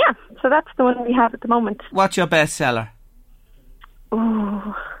variety. But yeah, so that's the one we have at the moment. What's your bestseller?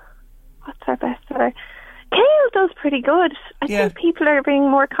 Oh, what's our bestseller? Kale does pretty good. I think people are being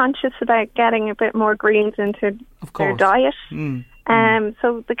more conscious about getting a bit more greens into their diet.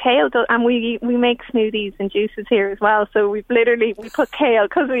 So the kale does, and we make smoothies and juices here as well. So we put kale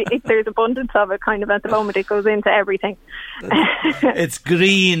because there's abundance of it kind of at the moment. It goes into everything. It's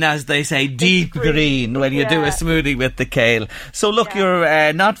green, as they say, deep green when you do a smoothie with the kale. So look,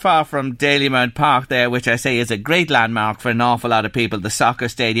 you're not far from Dalymount Park there, which I say is a great landmark for an awful lot of people. The soccer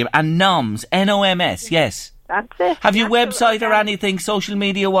stadium and NOMS, NOMS, yes. That's it. Have you a website or anything social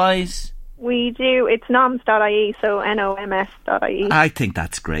media wise? We do. It's noms.ie, so noms.ie. I think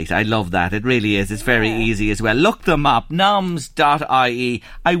that's great. I love that. It really is. It's very easy as well. Look them up, noms.ie.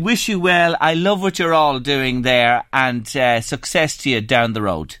 I wish you well. I love what you're all doing there, and success to you down the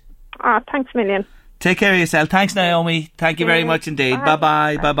road. Thanks a million. Take care of yourself. Thanks, Naomi. Thank you very much indeed.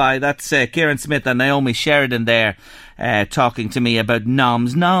 Bye-bye. Bye-bye. That's Kieran Smith and Naomi Sheridan there talking to me about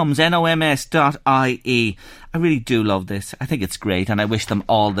NOMS. NOMS, noms.ie. I really do love this. I think it's great and I wish them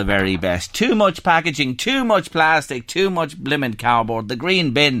all the very best. Too much packaging, too much plastic, too much blimmin' cardboard. The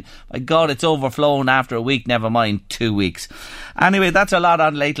green bin, my God, it's overflown after a week, never mind 2 weeks. Anyway, that's a lot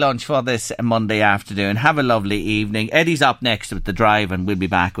on Late Lunch for this Monday afternoon. Have a lovely evening. Eddie's up next with The Drive and we'll be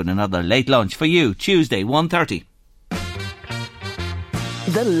back with another Late Lunch for you, Tuesday, 1:30.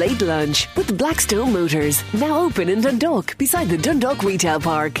 The Late Lunch with Blackstone Motors. Now open in Dundalk, beside the Dundalk Retail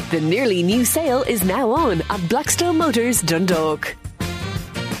Park. The nearly new sale is now on at Blackstone Motors, Dundalk.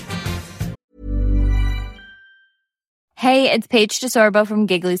 Hey, it's Paige DeSorbo from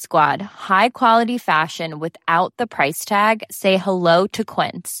Giggly Squad. High quality fashion without the price tag. Say hello to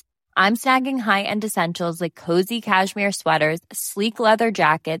Quince. I'm snagging high-end essentials like cozy cashmere sweaters, sleek leather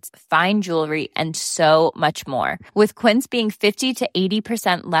jackets, fine jewelry, and so much more. With Quince being 50 to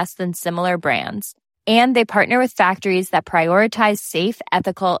 80% less than similar brands. And they partner with factories that prioritize safe,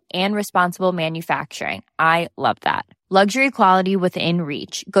 ethical, and responsible manufacturing. I love that. Luxury quality within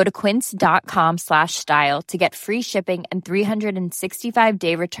reach. Go to quince.com/style to get free shipping and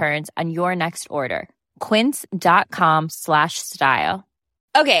 365-day returns on your next order. Quince.com/style.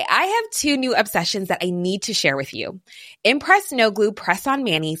 Okay, I have two new obsessions that I need to share with you. Impress No Glue Press-On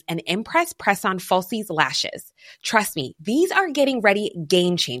Manis and Impress Press-On Falsies Lashes. Trust me, these are getting ready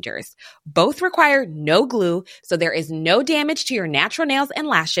game changers. Both require no glue, so there is no damage to your natural nails and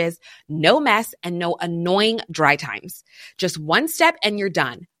lashes, no mess, and no annoying dry times. Just one step and you're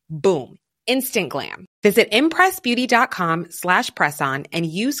done. Boom. Instant glam. Visit impressbeauty.com/presson and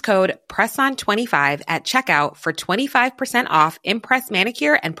use code PRESSON25 at checkout for 25% off Impress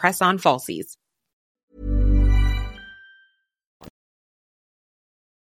Manicure and Press-On Falsies.